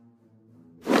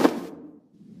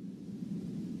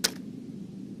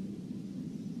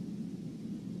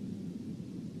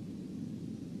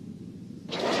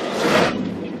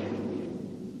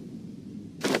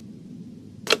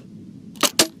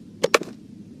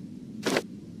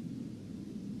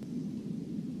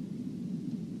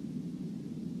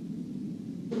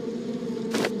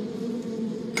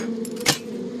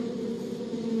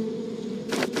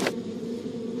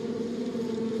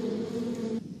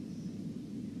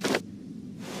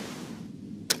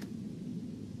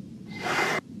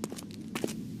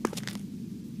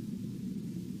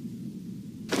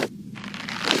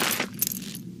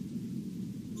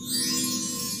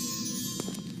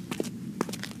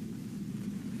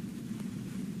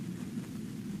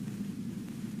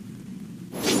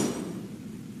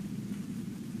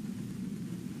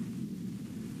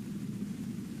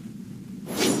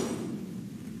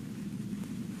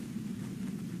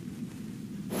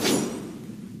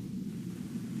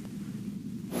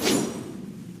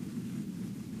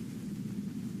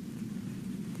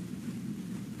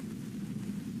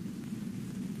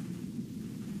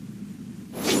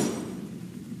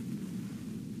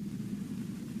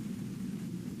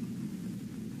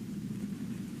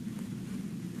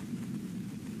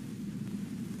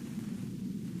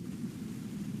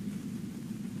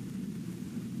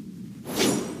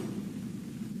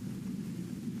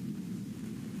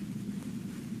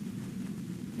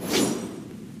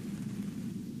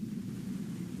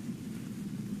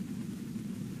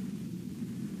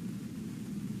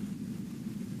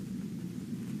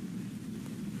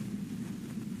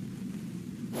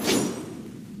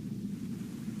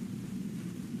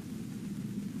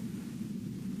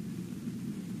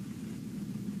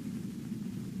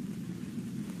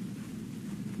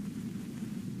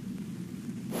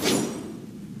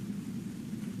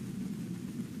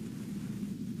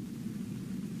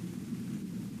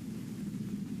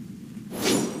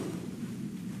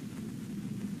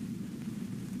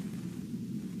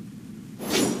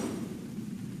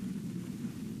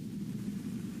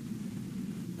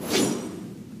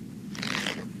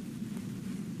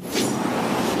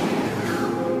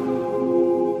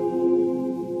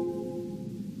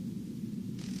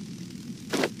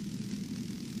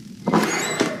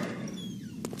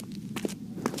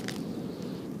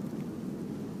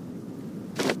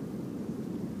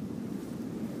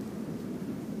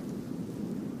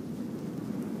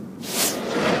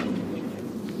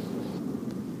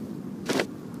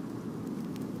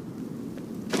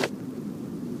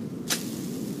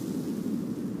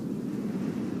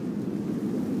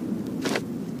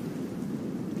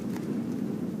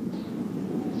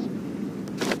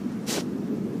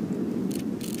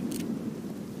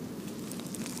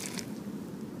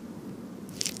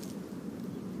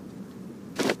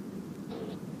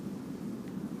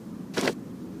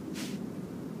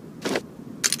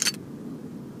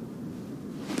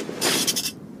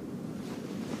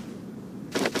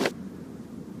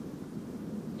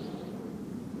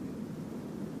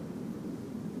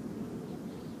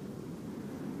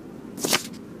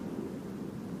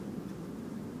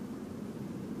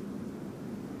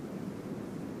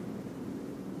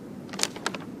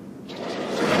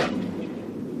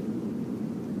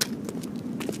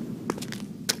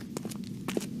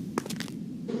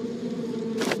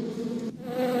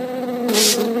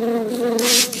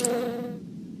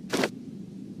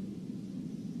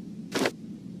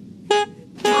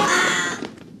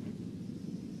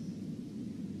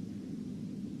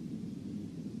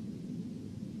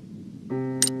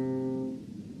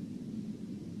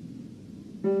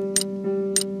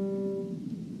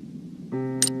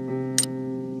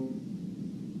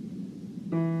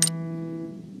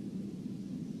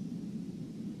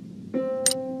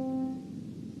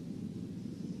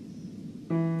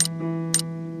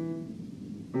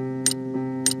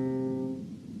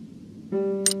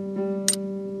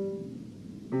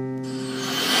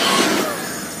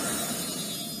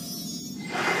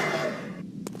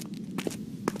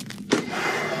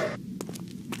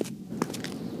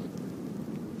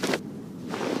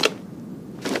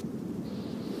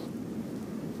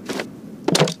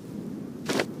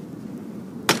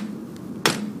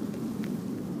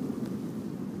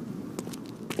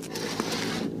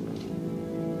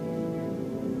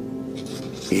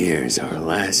 Here's our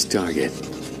last target.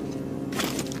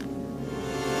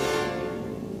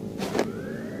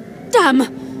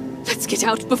 Damn! Let's get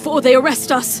out before they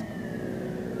arrest us!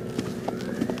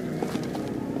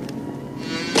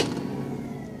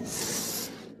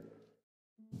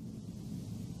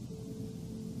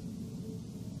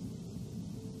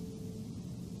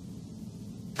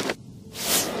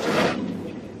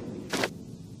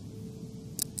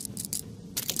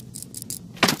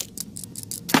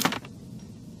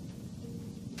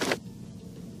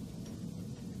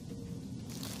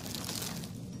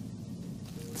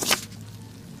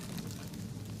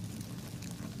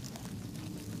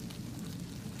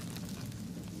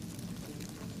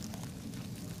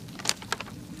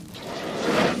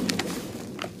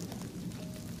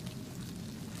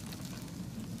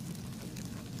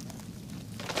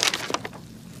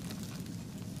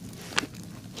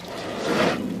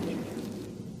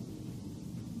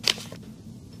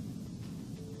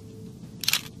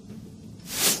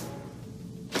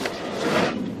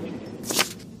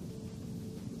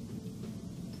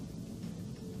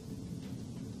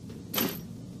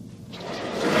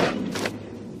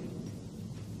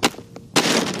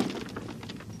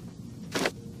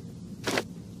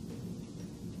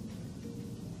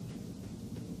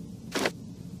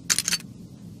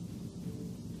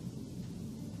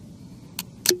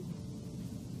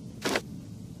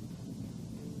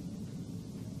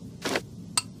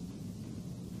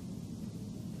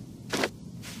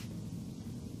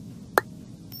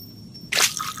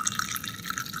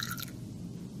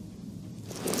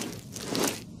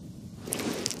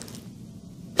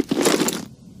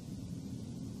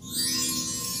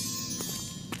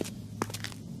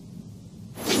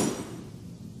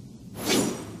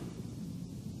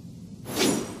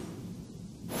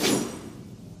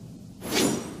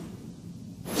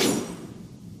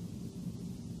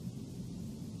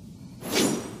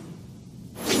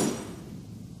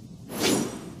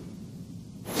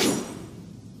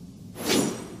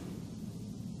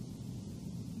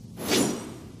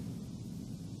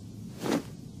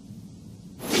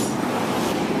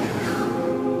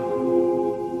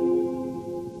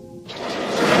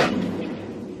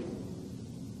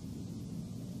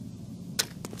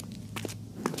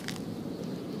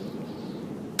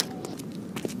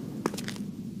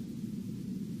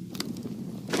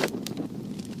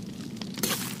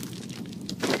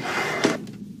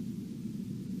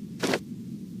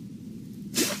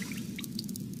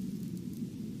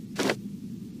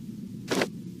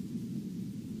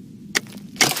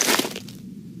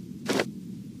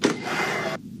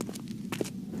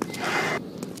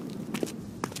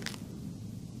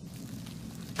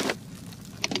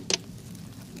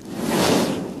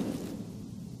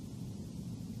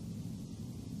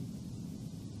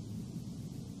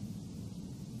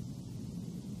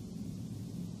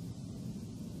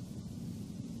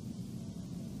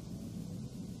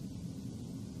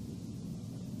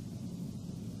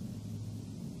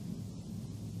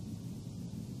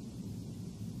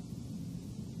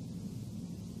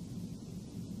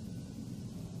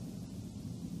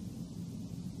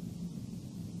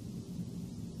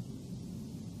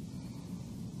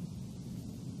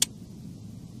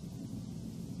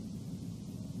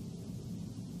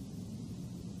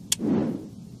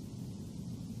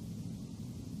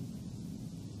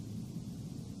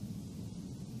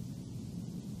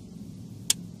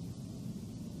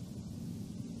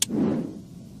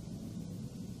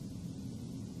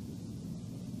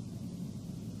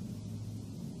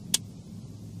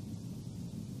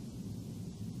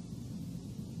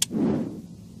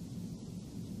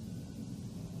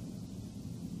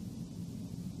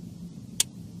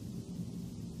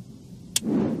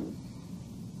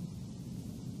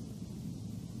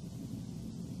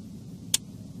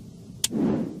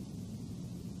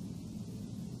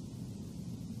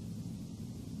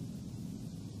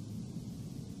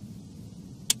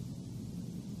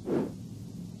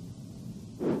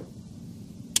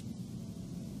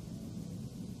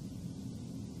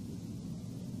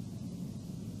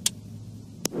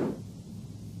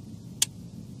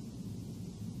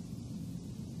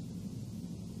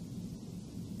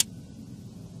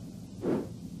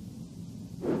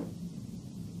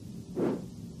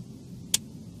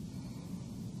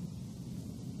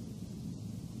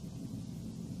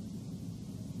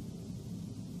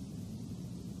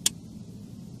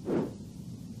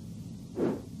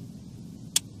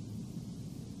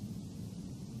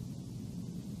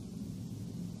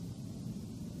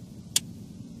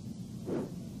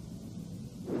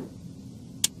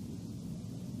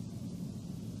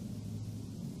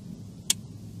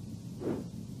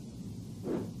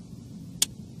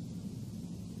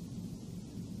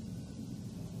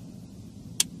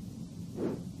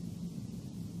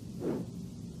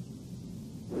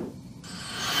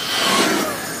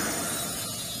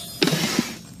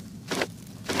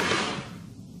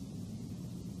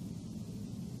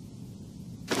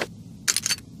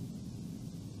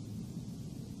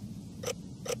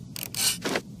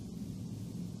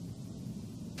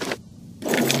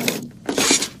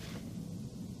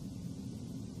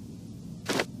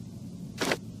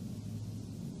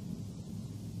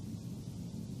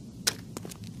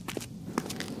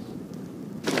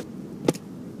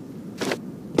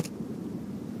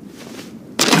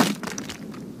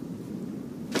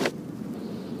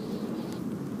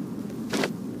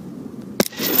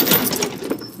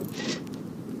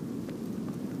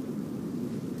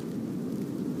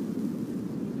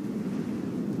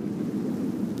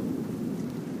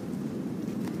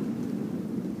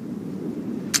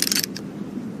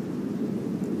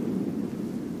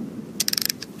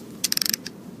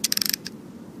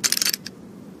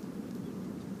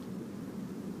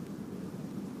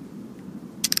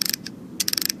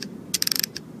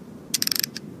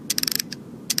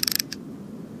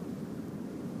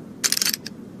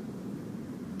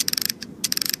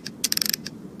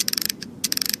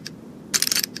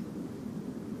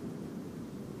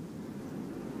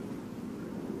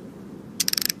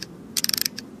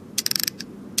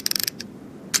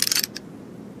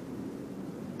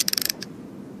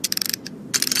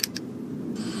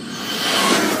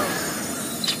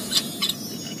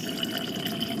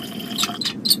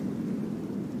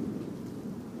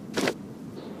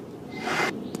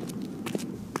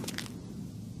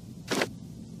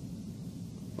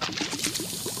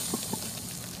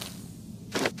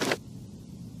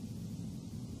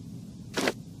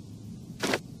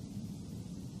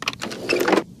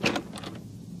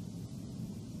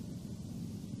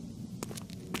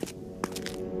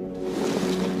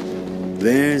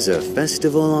 There's a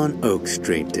festival on Oak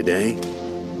Street today,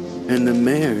 and the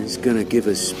mayor's gonna give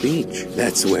a speech.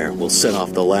 That's where we'll set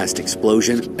off the last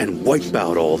explosion and wipe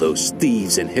out all those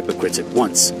thieves and hypocrites at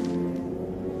once.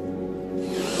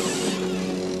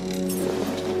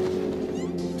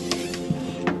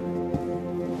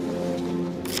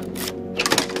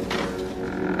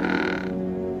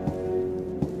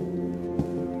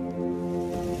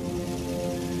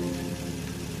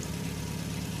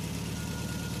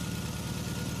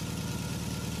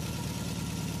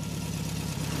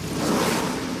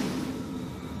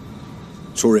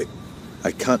 Sorry,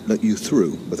 I can't let you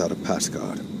through without a pass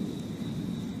card.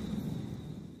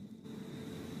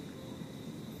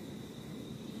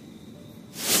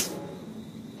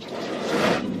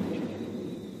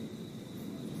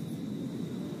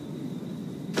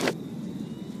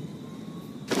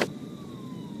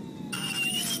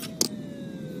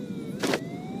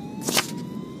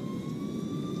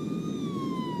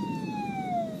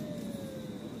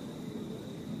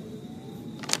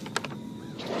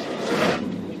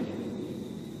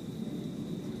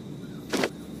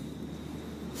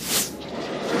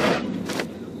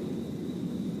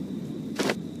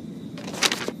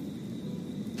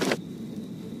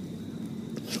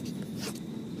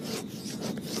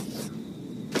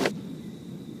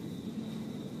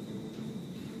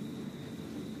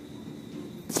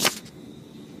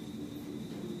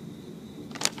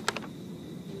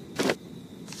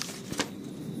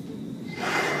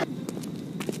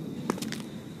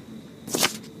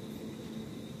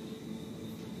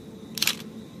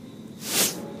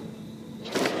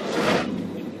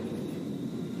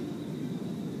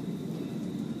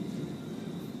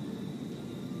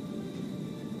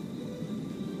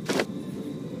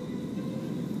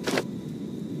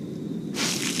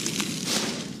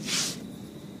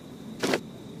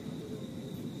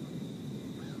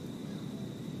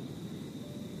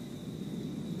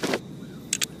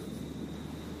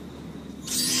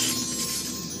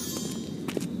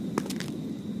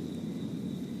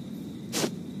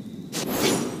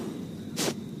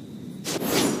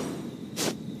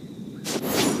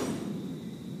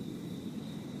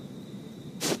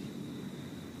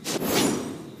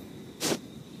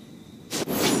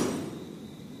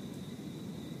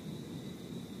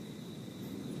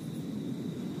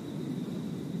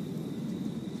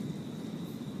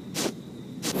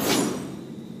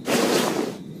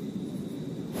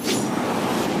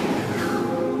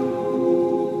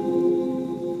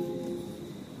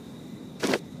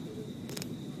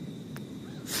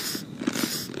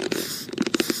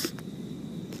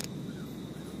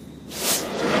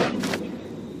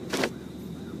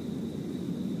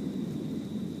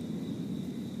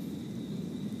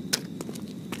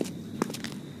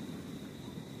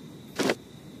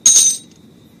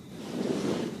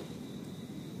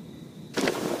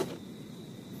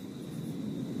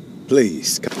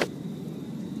 Please.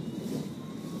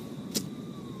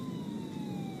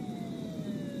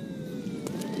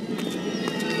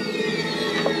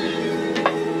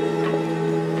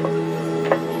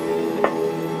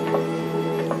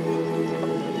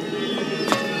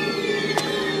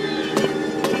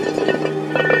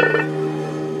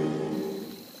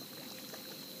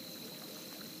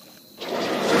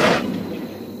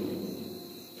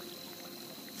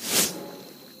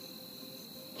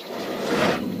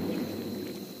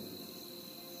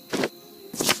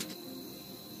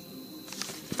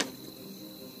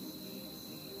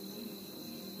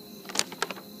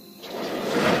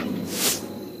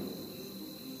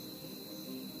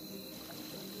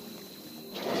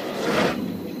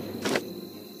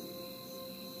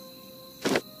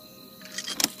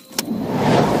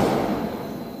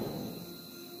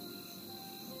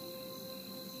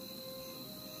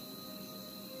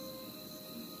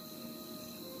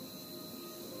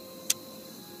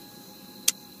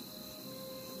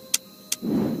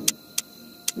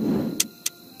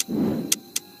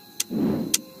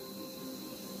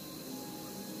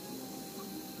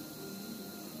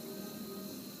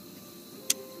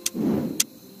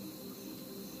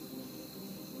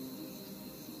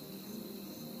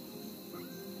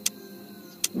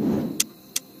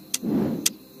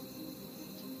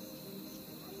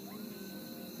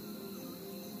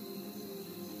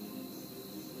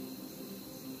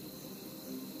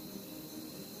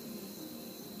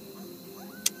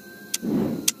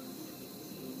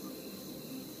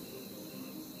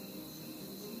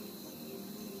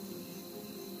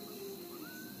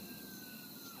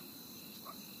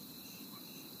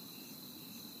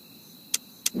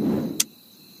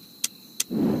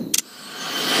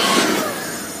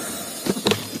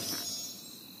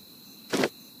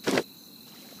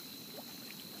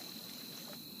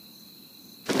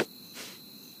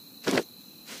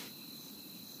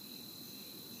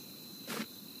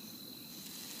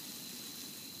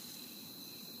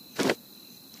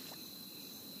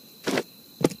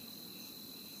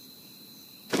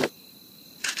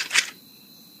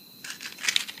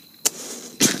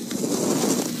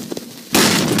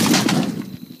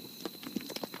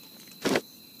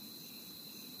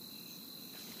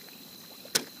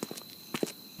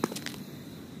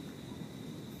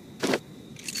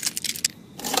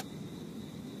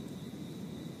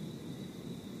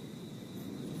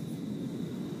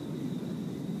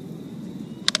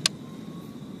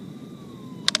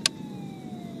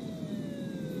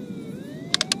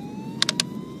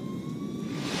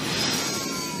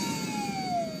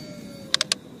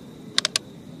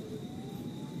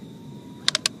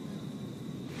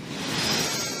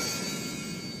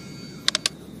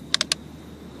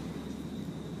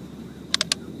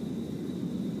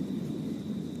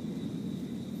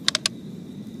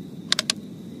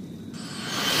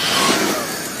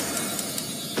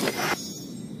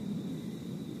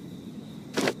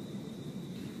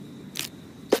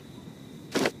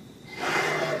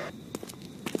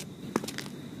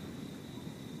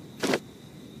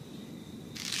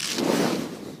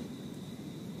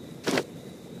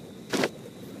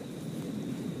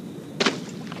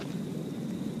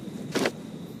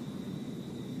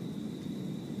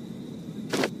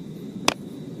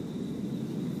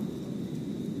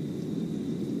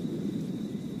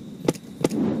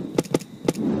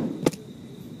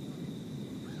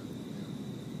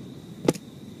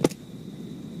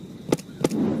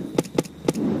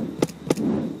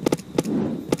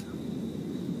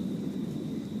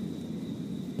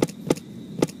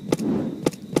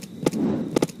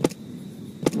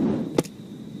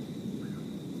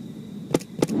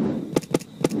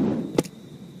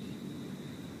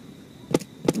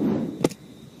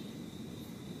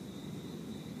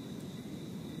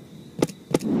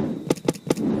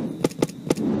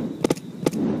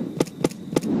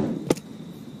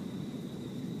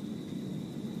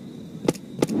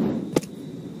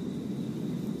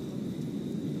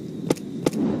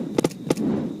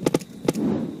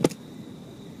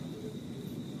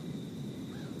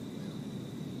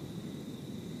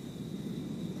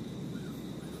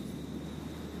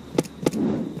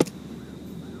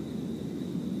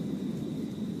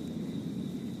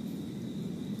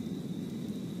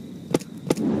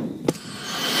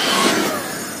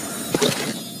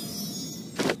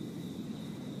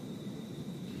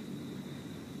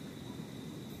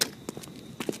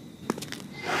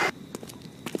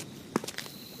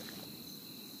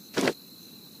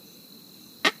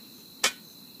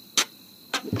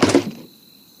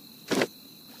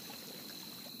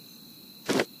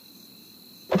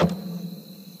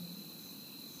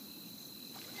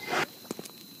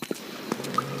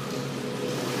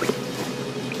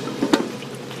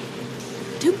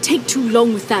 take too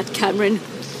long with that, Cameron.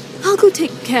 I'll go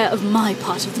take care of my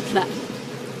part of the plan.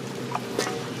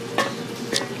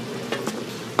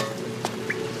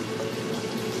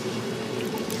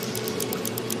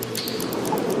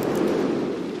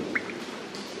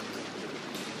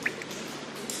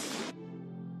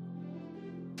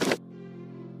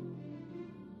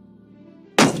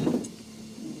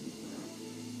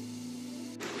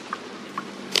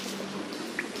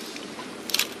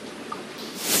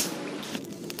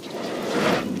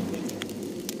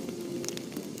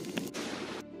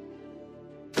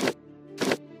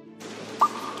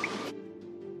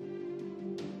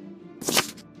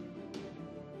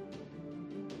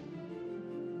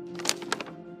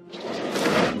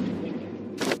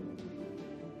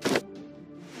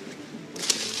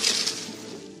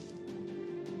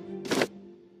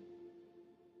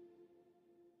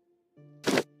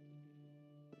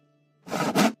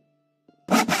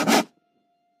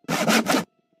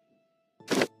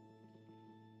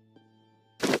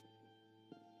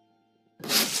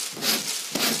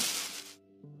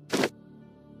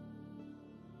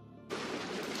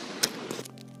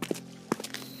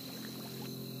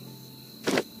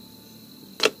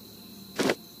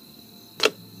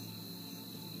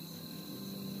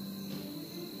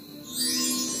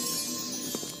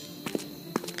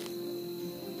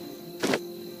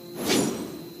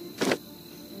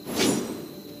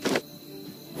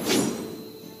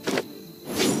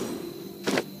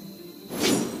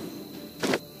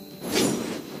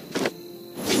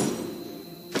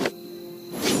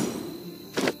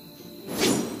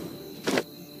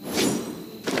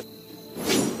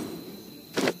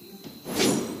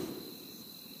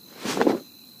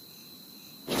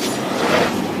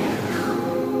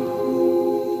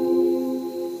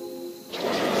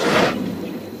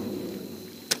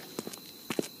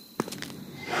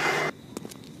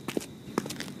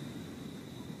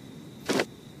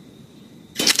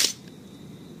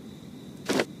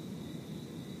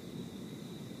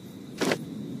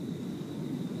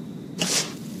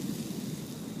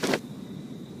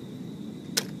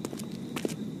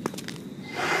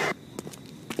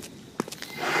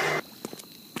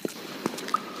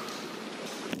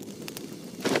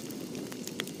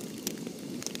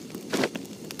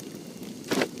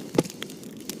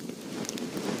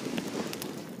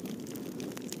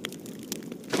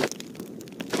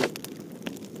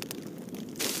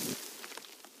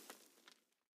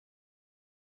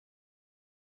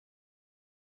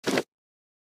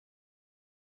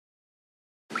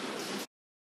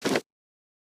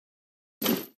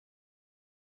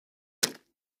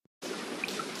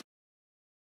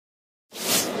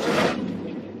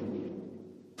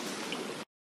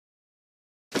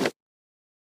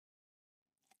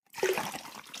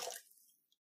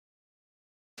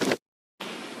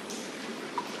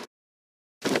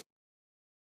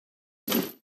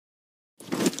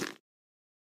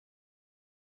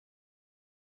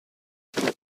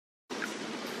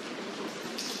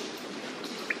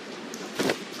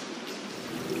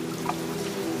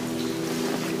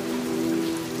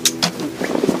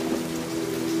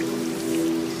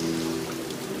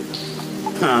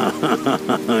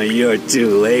 You're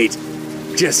too late.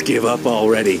 Just give up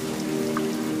already.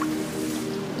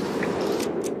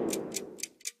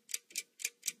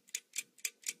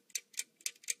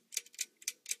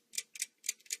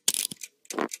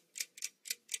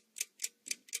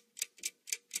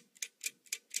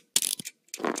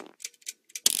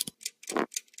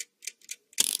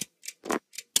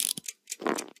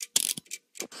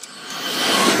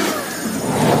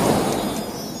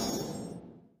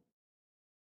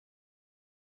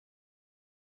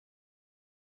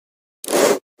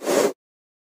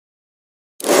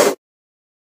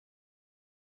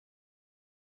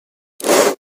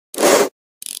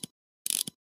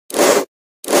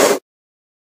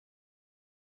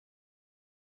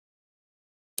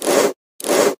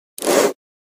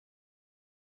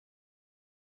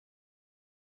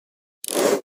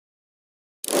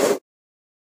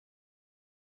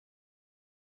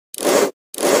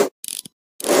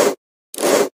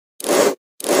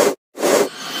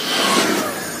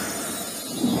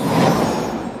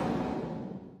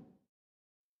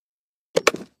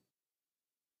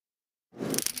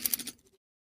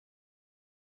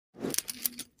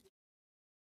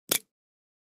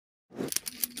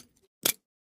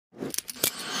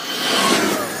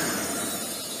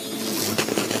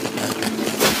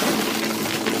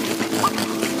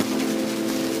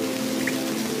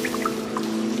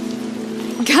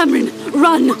 Cameron,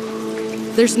 run!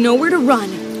 There's nowhere to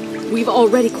run. We've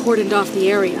already cordoned off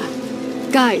the area.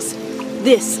 Guys,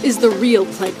 this is the real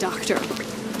Plague Doctor.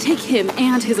 Take him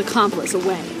and his accomplice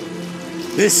away.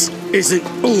 This isn't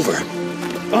over.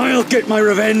 I'll get my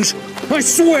revenge. I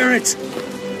swear it!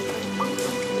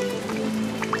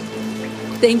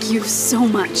 Thank you so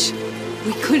much.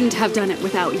 We couldn't have done it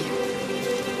without you.